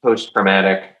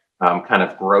post-traumatic kind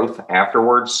of growth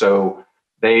afterwards. So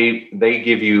they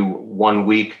give you 1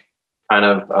 week kind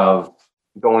of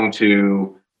going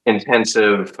to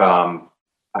intensive,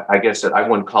 I guess I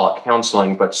wouldn't call it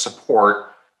counseling, but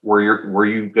support, where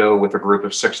you go with a group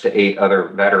of 6 to 8 other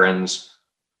veterans.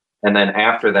 And then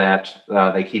after that,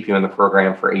 they keep you in the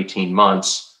program for 18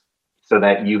 months so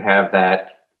that you have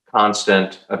that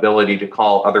constant ability to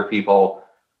call other people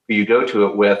who you go to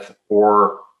it with,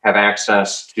 or have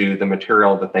access to the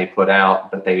material that they put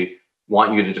out that they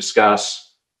want you to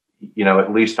discuss,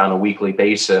 at least on a weekly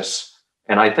basis.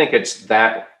 And I think it's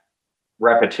that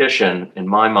repetition, in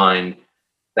my mind,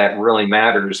 that really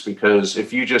matters, because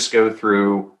if you just go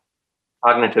through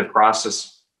cognitive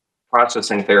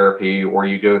processing therapy, or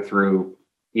you go through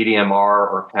EDMR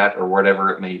or PET or whatever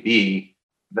it may be,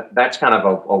 that's kind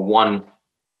of a one,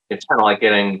 it's kind of like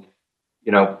getting,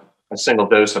 a single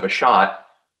dose of a shot.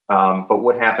 But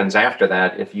what happens after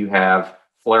that, if you have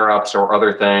flare-ups or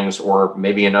other things, or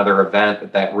maybe another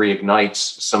event that reignites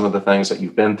some of the things that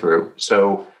you've been through?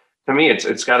 So to me,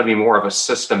 it's got to be more of a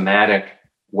systematic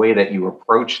way that you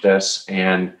approach this.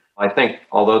 And I think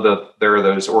although there are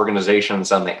those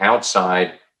organizations on the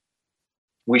outside,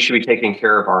 we should be taking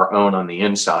care of our own on the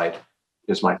inside,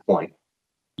 is my point.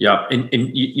 Yeah, and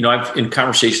I've in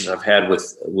conversations I've had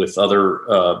with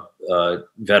other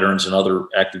veterans and other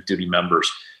active duty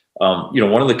members,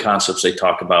 one of the concepts they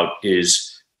talk about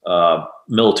is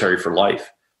military for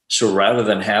life. So rather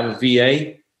than have a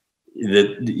VA,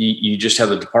 that you just have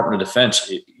the Department of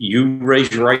Defense. You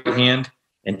raise your right hand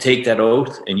and take that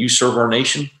oath, and you serve our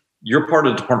nation. You're part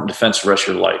of the Department of Defense the rest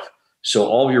of your life. So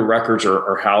all of your records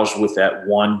are housed with that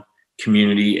one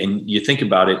community. And you think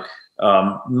about it,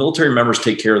 military members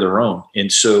take care of their own.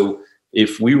 And so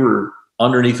if we were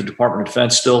underneath the Department of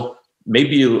Defense still,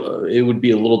 maybe it would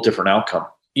be a little different outcome.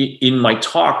 In my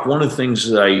talk, one of the things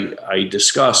that I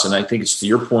discuss, and I think it's to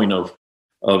your point of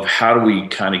how do we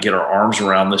kind of get our arms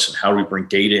around this, and how do we bring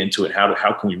data into it?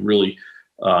 How can we really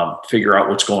figure out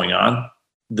what's going on?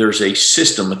 There's a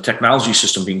technology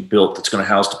system being built that's going to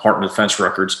house Department of Defense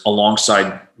records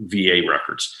alongside VA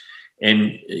records.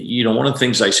 And, one of the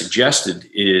things I suggested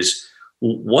is,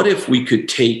 what if we could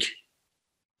take,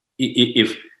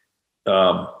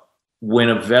 when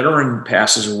a veteran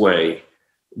passes away,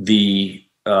 the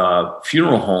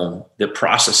funeral home that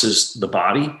processes the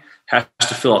body has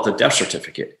to fill out the death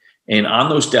certificate. And on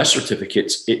those death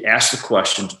certificates, it asks the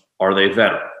question, are they a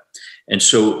veteran? And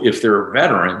so if they're a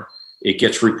veteran, it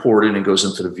gets reported and goes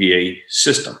into the VA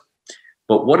system.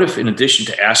 But what if, in addition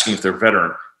to asking if they're a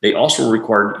veteran, they also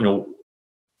required,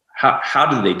 how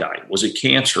did they die? Was it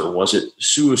cancer? Was it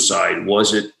suicide?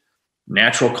 Was it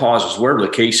natural causes? Whatever the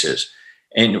case is.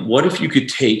 And what if you could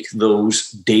take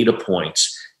those data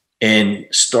points and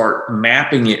start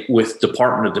mapping it with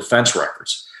Department of Defense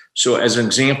records? So as an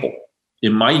example,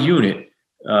 in my unit,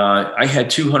 I had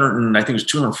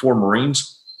 204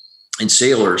 Marines and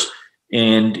sailors.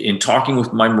 And in talking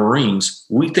with my Marines,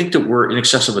 we think that we're in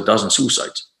excess of a dozen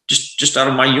suicides just out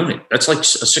of my unit. That's like a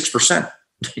 6%.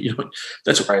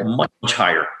 That's right. much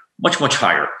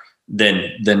higher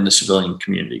than the civilian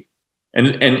community. And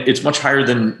it's much higher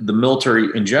than the military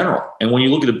in general. And when you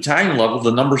look at the battalion level,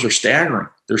 the numbers are staggering.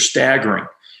 They're staggering.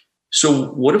 So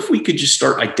what if we could just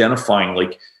start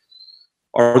identifying,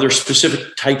 are there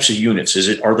specific types of units?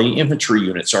 Are they infantry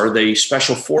units? Are they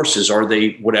special forces? Are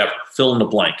they whatever? Fill in the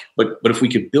blank. But if we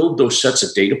could build those sets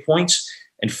of data points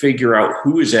and figure out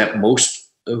who's at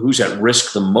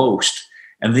risk the most,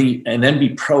 and then be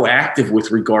proactive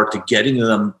with regard to getting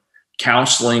them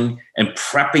counseling and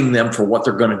prepping them for what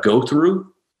they're going to go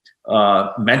through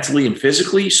mentally and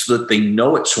physically, so that they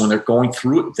know it. So when they're going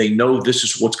through it, they know this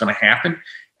is what's going to happen.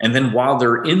 And then while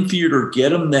they're in theater, get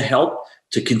them the help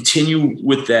to continue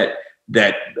with that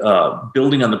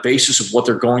building on the basis of what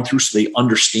they're going through, so they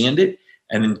understand it,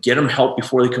 and then get them help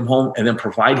before they come home, and then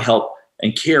provide help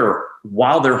and care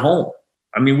while they're home.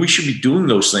 I mean, we should be doing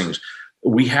those things.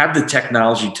 We have the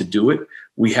technology to do it.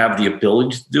 We have the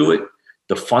ability to do it.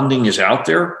 The funding is out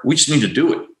there. We just need to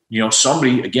do it.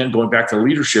 Somebody, again, going back to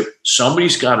leadership,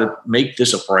 somebody's got to make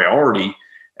this a priority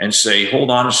and say, hold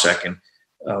on a second.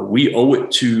 We owe it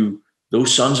to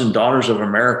those sons and daughters of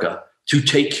America to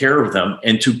take care of them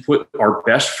and to put our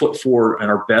best foot forward and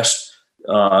our best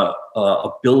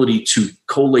ability to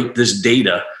collate this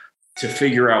data to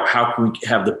figure out how can we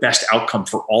have the best outcome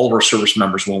for all of our service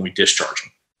members when we discharge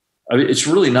them. I mean, it's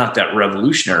really not that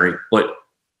revolutionary, but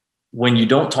when you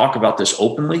don't talk about this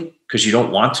openly because you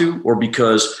don't want to, or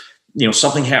because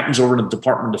something happens over in the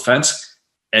Department of Defense,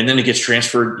 and then it gets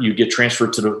transferred, you get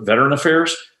transferred to the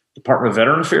Department of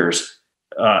Veteran Affairs,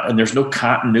 and there's no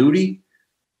continuity,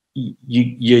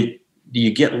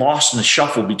 you get lost in the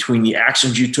shuffle between the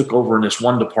actions you took over in this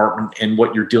one department and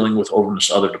what you're dealing with over in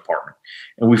this other department.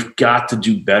 And we've got to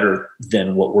do better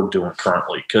than what we're doing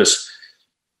currently because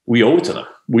we owe it to them.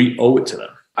 We owe it to them.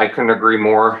 I couldn't agree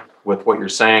more with what you're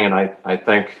saying. And I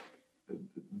think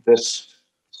this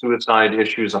suicide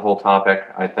issue is a whole topic.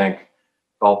 I think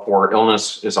Gulf War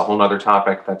illness is a whole nother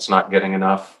topic that's not getting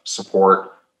enough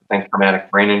support. I think traumatic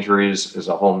brain injuries is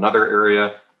a whole nother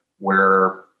area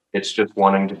where it's just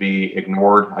wanting to be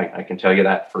ignored. I can tell you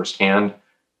that firsthand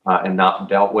and not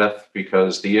dealt with,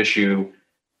 because the issue,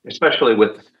 especially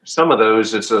with some of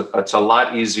those, it's a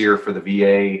lot easier for the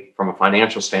VA from a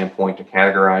financial standpoint to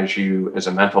categorize you as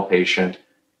a mental patient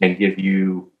and give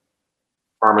you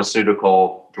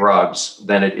pharmaceutical drugs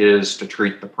than it is to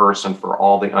treat the person for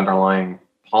all the underlying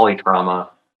polytrauma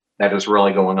that is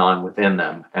really going on within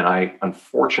them. And I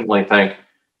unfortunately think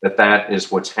that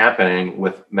is what's happening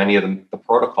with many of the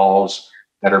protocols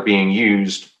that are being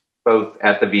used both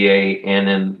at the VA and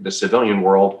in the civilian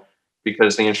world,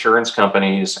 because the insurance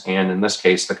companies, and in this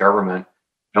case, the government,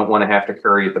 don't want to have to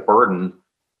carry the burden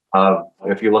of,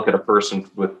 if you look at a person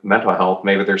with mental health,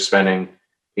 maybe they're spending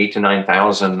 $8,000 to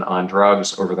 $9,000 on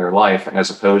drugs over their life,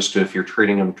 as opposed to if you're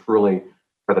treating them truly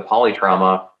for the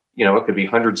polytrauma, it could be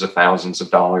hundreds of thousands of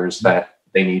dollars that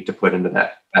they need to put into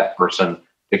that person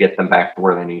to get them back to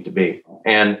where they need to be.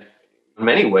 And in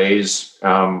many ways,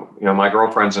 my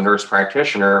girlfriend's a nurse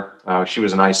practitioner. She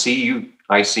was an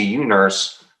ICU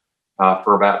nurse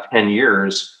for about 10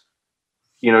 years.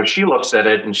 She looks at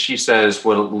it and she says,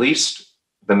 well, at least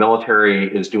the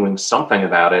military is doing something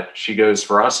about it. She goes,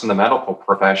 for us in the medical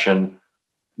profession,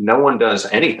 no one does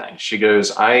anything. She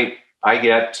goes, I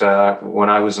get, when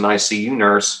I was an ICU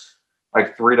nurse,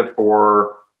 like 3 to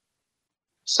 4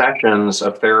 sessions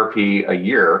of therapy a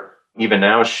year. Even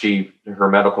now, her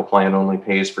medical plan only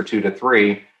pays for 2 to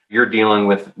 3. You're dealing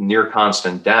with near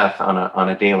constant death on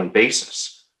a daily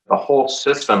basis. The whole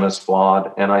system is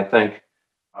flawed. And I think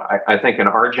in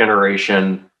our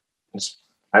generation,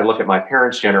 I look at my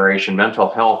parents' generation, mental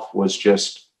health was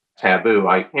just taboo.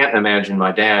 I can't imagine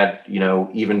my dad,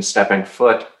 even stepping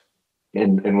foot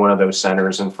in one of those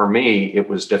centers. And for me, it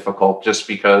was difficult just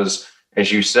because, as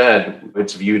you said,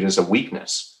 it's viewed as a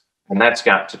weakness. And that's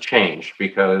got to change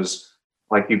because,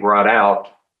 like you brought out,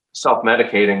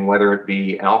 self-medicating, whether it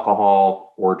be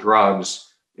alcohol or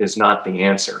drugs, is not the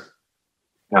answer.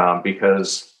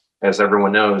 Because, as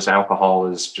everyone knows, alcohol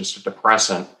is just a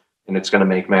depressant and it's going to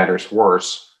make matters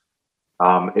worse.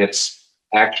 It's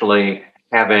actually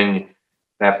having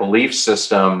that belief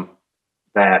system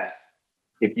that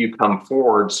if you come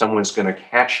forward, someone's going to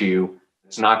catch you.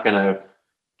 It's not going to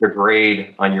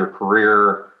degrade on your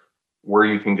career, where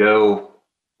you can go,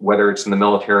 whether it's in the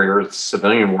military or the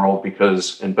civilian world,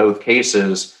 because in both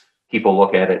cases, people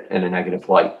look at it in a negative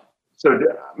light. So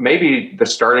maybe the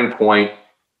starting point,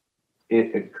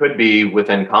 it could be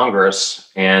within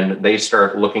Congress, and they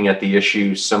start looking at the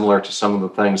issue similar to some of the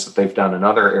things that they've done in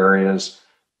other areas.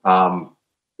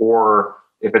 Or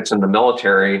if it's in the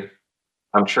military,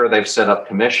 I'm sure they've set up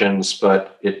commissions,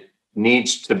 but it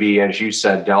needs to be, as you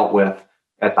said, dealt with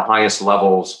at the highest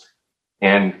levels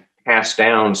and passed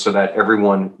down so that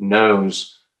everyone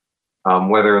knows,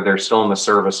 whether they're still in the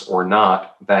service or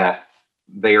not, that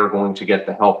they are going to get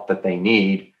the help that they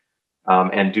need,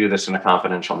 and do this in a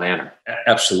confidential manner.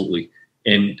 Absolutely.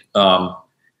 And, I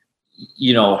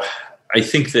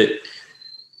think that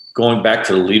going back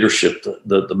to the leadership,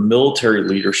 the military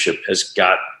leadership has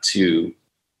got to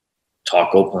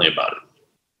talk openly about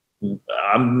it.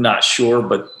 I'm not sure,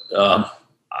 but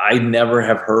I never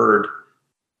have heard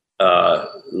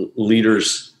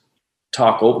leaders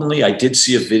talk openly. I did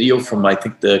see a video from, I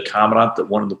think, the commandant,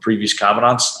 one of the previous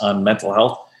commandants on mental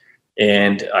health,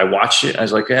 and I watched it. I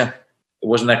was like, it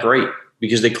wasn't that great,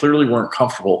 because they clearly weren't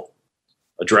comfortable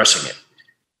addressing it.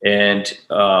 And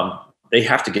they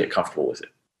have to get comfortable with it.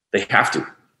 They have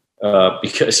to,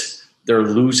 because they're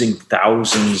losing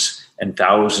thousands and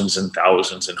thousands and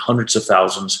thousands and hundreds of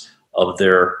thousands of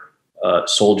their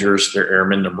soldiers, their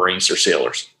airmen, their Marines, their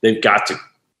sailors. They've got to.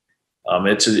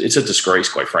 It's a disgrace,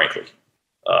 quite frankly.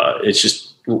 It's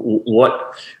just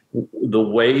the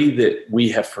way that we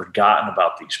have forgotten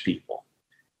about these people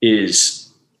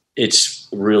it's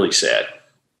really sad.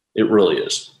 It really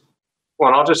is. Well,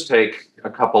 and I'll just take a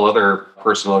couple other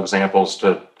personal examples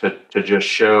to just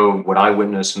show what I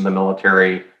witnessed in the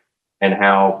military and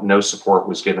how no support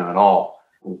was given at all.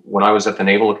 When I was at the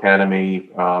Naval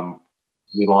Academy,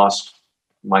 we lost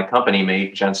my company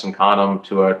mate, Jensen Cottom,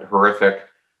 to a horrific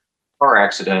car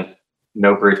accident,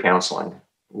 no grief counseling.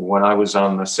 When I was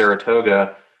on the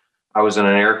Saratoga, I was in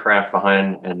an aircraft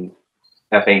behind an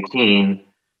F-18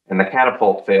 and the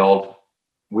catapult failed.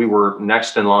 We were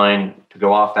next in line to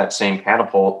go off that same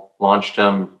catapult, launched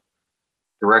him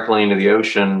directly into the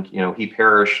ocean. He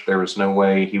perished. There was no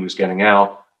way he was getting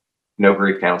out. No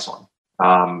grief counseling.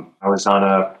 I was on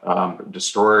a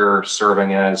destroyer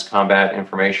serving as combat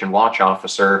information watch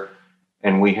officer,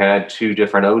 and we had two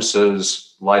different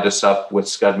OSAs light us up with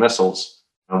Scud missiles,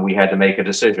 and we had to make a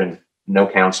decision. No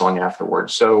counseling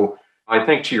afterwards. So I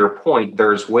think, to your point,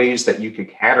 there's ways that you could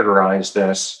categorize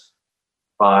this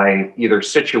by either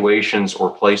situations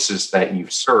or places that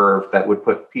you've served that would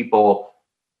put people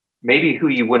maybe who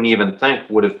you wouldn't even think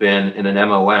would have been in an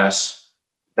MOS,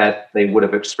 that they would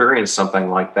have experienced something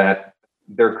like that.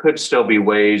 There could still be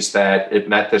ways that it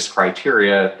met this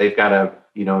criteria. They've got to,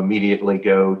 immediately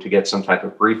go to get some type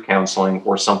of grief counseling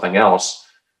or something else.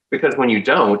 Because when you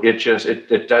don't,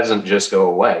 it doesn't just go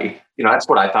away. That's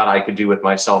what I thought I could do with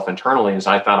myself internally, is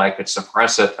I thought I could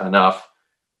suppress it enough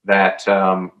that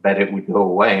it would go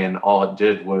away. And all it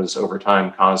did was over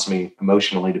time cause me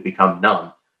emotionally to become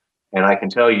numb. And I can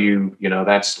tell you,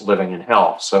 that's living in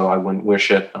hell. So I wouldn't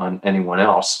wish it on anyone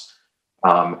else.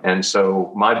 And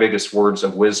so my biggest words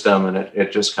of wisdom, and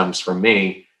it just comes from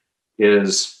me,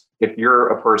 is if you're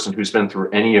a person who's been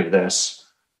through any of this,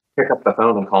 pick up the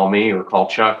phone and call me or call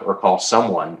Chuck or call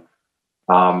someone.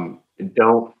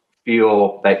 Don't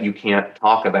feel that you can't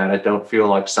talk about it. Don't feel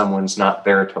like someone's not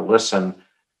there to listen.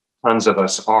 Tons of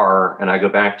us are. And I go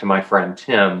back to my friend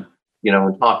Tim,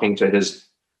 and talking to his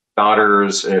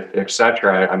daughters, et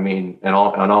cetera. I mean, and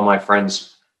all my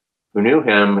friends who knew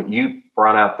him, you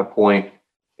brought out the point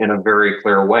in a very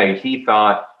clear way. He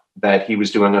thought that he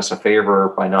was doing us a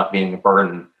favor by not being a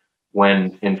burden,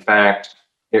 when in fact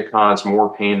it caused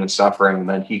more pain and suffering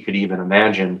than he could even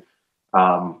imagine,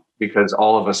 because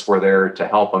all of us were there to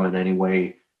help him in any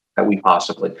way that we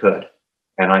possibly could.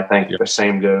 And I think the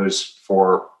same goes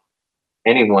for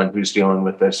anyone who's dealing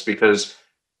with this, because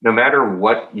no matter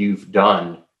what you've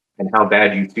done and how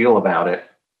bad you feel about it,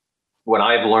 what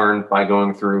I've learned by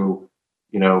going through,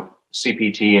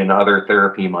 CPT and other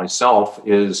therapy myself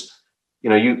is,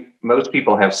 most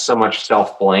people have so much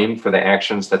self-blame for the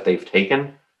actions that they've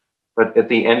taken, but at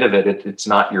the end of it, it's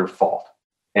not your fault.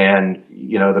 And,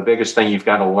 the biggest thing you've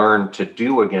got to learn to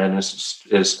do again is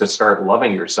to start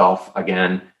loving yourself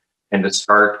again, and to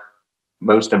start,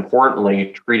 most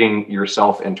importantly, treating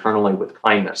yourself internally with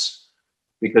kindness.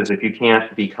 Because if you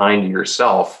can't be kind to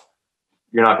yourself,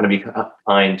 you're not going to be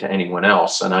kind to anyone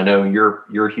else. And I know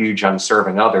you're huge on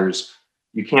serving others.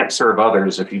 You can't serve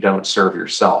others if you don't serve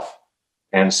yourself.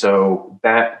 And so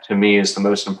that, to me, is the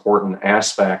most important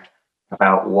aspect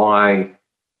about why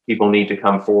people need to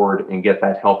come forward and get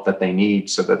that help that they need,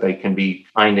 so that they can be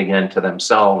kind again to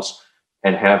themselves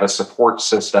and have a support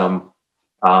system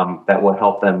that will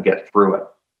help them get through it.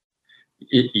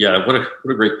 Yeah, what a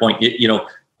great point.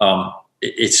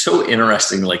 It's so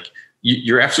interesting. Like,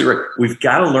 you're absolutely right. We've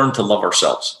got to learn to love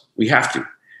ourselves. We have to.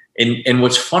 And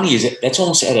what's funny is that's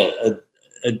almost at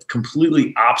a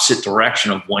completely opposite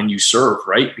direction of when you serve,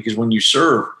 right? Because when you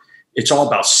serve, it's all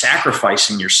about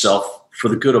sacrificing yourself for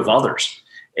the good of others.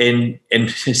 And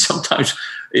sometimes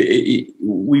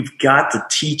we've got to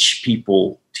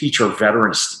teach our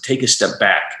veterans to take a step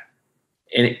back.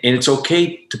 And it's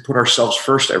okay to put ourselves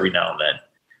first every now and then,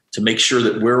 to make sure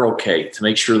that we're okay, to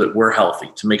make sure that we're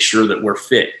healthy, to make sure that we're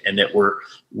fit and that we're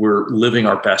living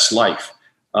our best life.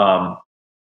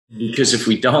 Because if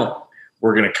we don't,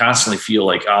 we're going to constantly feel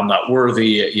like, I'm not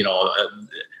worthy,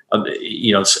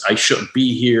 I shouldn't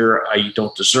be here, I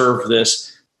don't deserve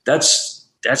this. That's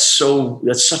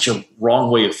such a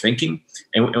wrong way of thinking.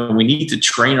 And we need to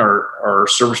train our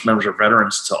service members or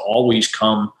veterans to always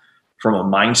come from a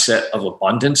mindset of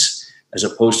abundance as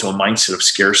opposed to a mindset of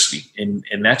scarcity.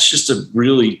 And that's just a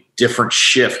really different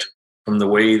shift from the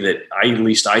way that at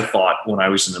least I thought when I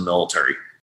was in the military.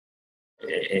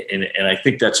 And I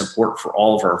think that's important for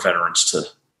all of our veterans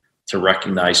to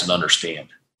recognize and understand.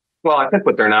 Well, I think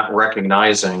what they're not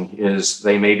recognizing is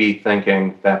they may be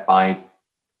thinking that by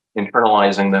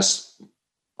internalizing this,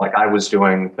 like I was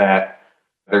doing, that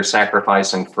they're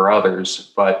sacrificing for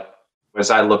others. But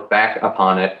as I look back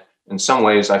upon it, in some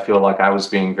ways, I feel like I was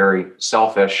being very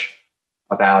selfish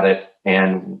about it.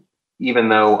 And even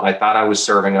though I thought I was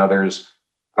serving others,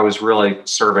 I was really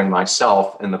serving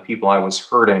myself, and the people I was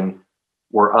hurting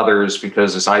were others,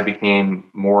 because as I became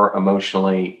more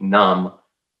emotionally numb,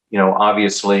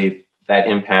 obviously that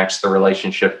impacts the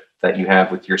relationship that you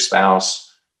have with your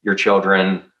spouse, your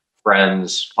children,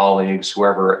 friends, colleagues,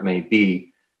 whoever it may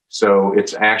be. So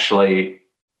it's actually,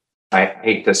 I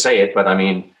hate to say it, but I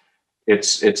mean,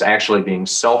 it's actually being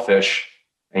selfish,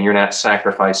 and you're not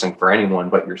sacrificing for anyone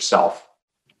but yourself.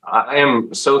 I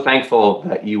am so thankful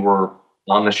that you were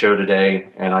on the show today,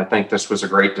 and I think this was a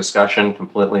great discussion,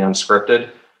 completely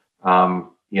unscripted.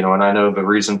 And I know the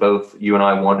reason both you and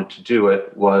I wanted to do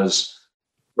it was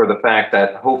for the fact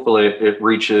that hopefully it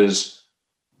reaches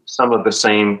some of the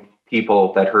same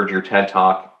people that heard your TED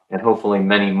Talk, and hopefully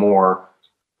many more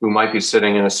who might be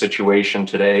sitting in a situation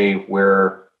today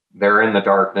where they're in the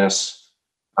darkness.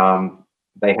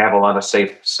 They have a lot of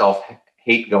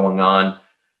self-hate going on.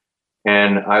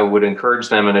 And I would encourage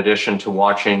them, in addition to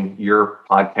watching your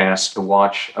podcast, to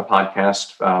watch a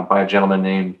podcast by a gentleman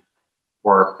named,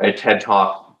 or a TED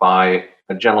Talk by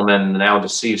a gentleman now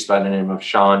deceased by the name of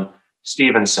Sean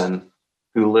Stevenson,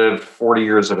 who lived 40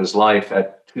 years of his life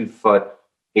at 2 foot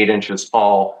 8 inches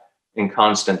tall in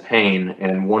constant pain.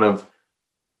 And one of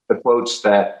the quotes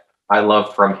that I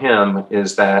love from him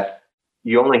is that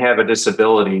you only have a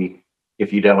disability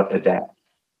if you don't adapt.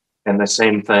 And the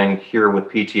same thing here with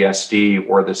PTSD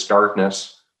or this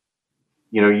darkness.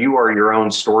 You are your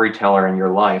own storyteller in your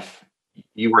life.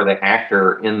 You are the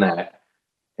actor in that.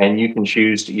 And you can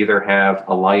choose to either have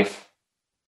a life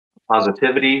of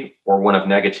positivity or one of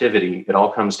negativity. It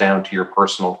all comes down to your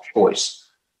personal choice.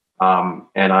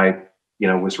 And I,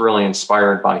 was really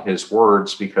inspired by his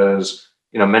words, because,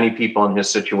 many people in his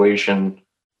situation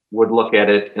would look at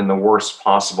it in the worst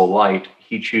possible light.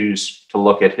 He chose to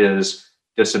look at his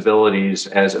disabilities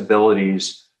as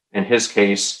abilities, in his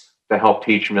case, to help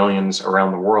teach millions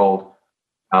around the world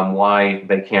why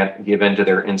they can't give in to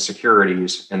their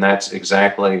insecurities. And that's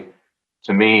exactly,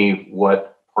 to me,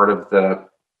 what part of the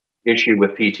issue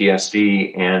with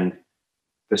PTSD and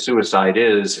the suicide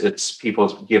is. It's people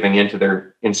giving into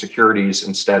their insecurities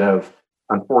instead of,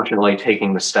 unfortunately,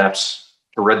 taking the steps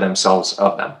to rid themselves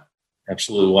of them.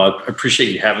 Absolutely. Well, I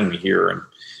appreciate you having me here, and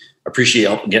appreciate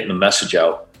helping getting the message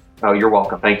out. Oh, you're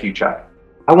welcome. Thank you, Chuck.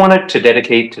 I wanted to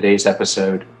dedicate today's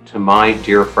episode to my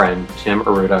dear friend, Tim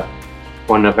Arruda,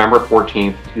 who on November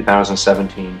 14th,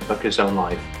 2017, took his own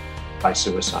life by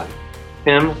suicide.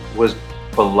 Tim was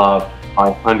beloved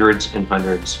by hundreds and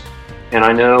hundreds. And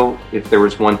I know if there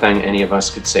was one thing any of us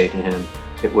could say to him,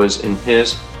 it was in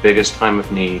his biggest time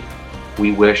of need,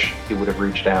 we wish he would have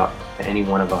reached out to any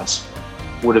one of us,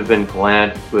 would have been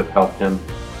glad to have helped him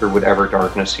through whatever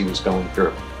darkness he was going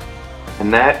through.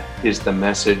 And that is the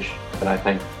message that I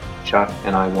think Chuck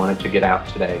and I wanted to get out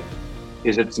today,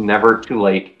 is it's never too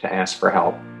late to ask for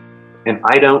help. And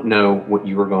I don't know what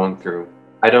you are going through.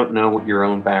 I don't know what your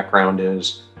own background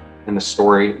is and the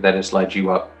story that has led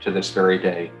you up to this very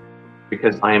day,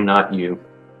 because I am not you,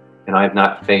 and I have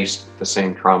not faced the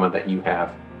same trauma that you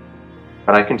have.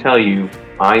 But I can tell you,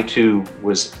 I too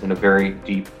was in a very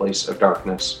deep place of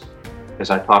darkness,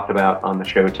 as I talked about on the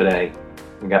show today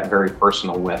and got very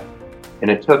personal with. And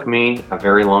it took me a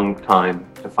very long time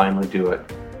to finally do it.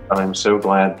 But I'm so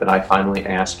glad that I finally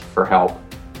asked for help,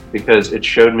 because it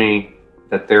showed me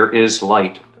that there is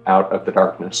light out of the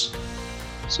darkness.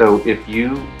 So if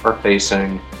you are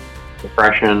facing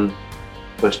depression,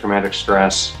 post-traumatic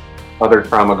stress, other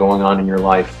trauma going on in your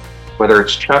life, whether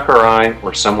it's Chuck or I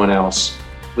or someone else,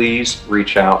 please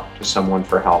reach out to someone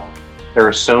for help. There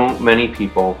are so many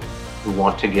people who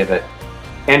want to give it,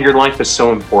 and your life is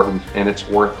so important, and it's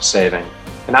worth saving.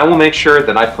 And I will make sure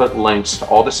that I put links to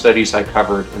all the studies I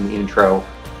covered in the intro,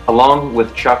 along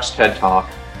with Chuck's TED Talk,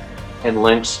 and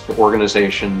links to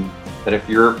organizations that if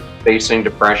you're facing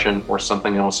depression or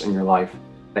something else in your life,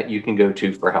 that you can go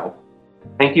to for help.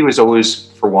 Thank you as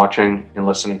always for watching and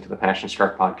listening to the Passion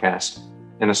Struck podcast,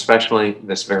 and especially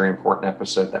this very important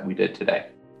episode that we did today.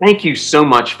 Thank you so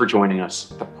much for joining us.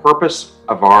 The purpose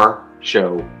of our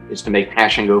show is to make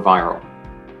passion go viral.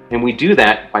 And we do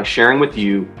that by sharing with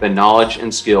you the knowledge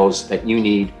and skills that you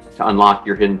need to unlock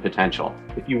your hidden potential.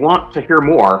 If you want to hear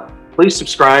more, please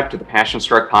subscribe to the Passion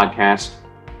Struck podcast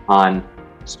on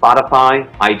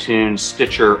Spotify, iTunes,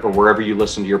 Stitcher, or wherever you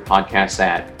listen to your podcasts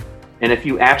at. And if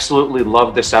you absolutely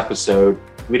love this episode,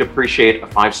 we'd appreciate a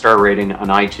 5-star rating on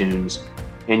iTunes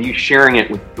and you sharing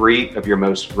it with 3 of your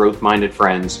most growth-minded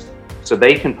friends so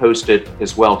they can post it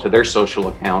as well to their social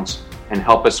accounts and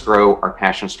help us grow our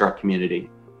Passion Struck community.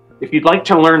 If you'd like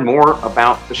to learn more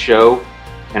about the show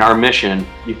and our mission,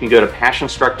 you can go to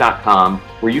passionstruck.com,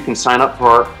 where you can sign up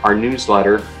for our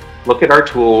newsletter, look at our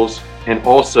tools, and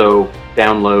also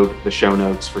download the show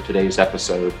notes for today's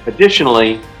episode.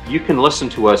 Additionally, you can listen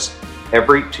to us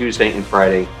every Tuesday and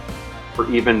Friday for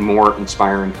even more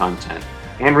inspiring content.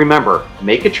 And remember,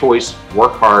 make a choice,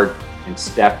 work hard, and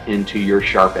step into your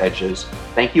sharp edges.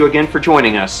 Thank you again for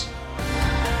joining us.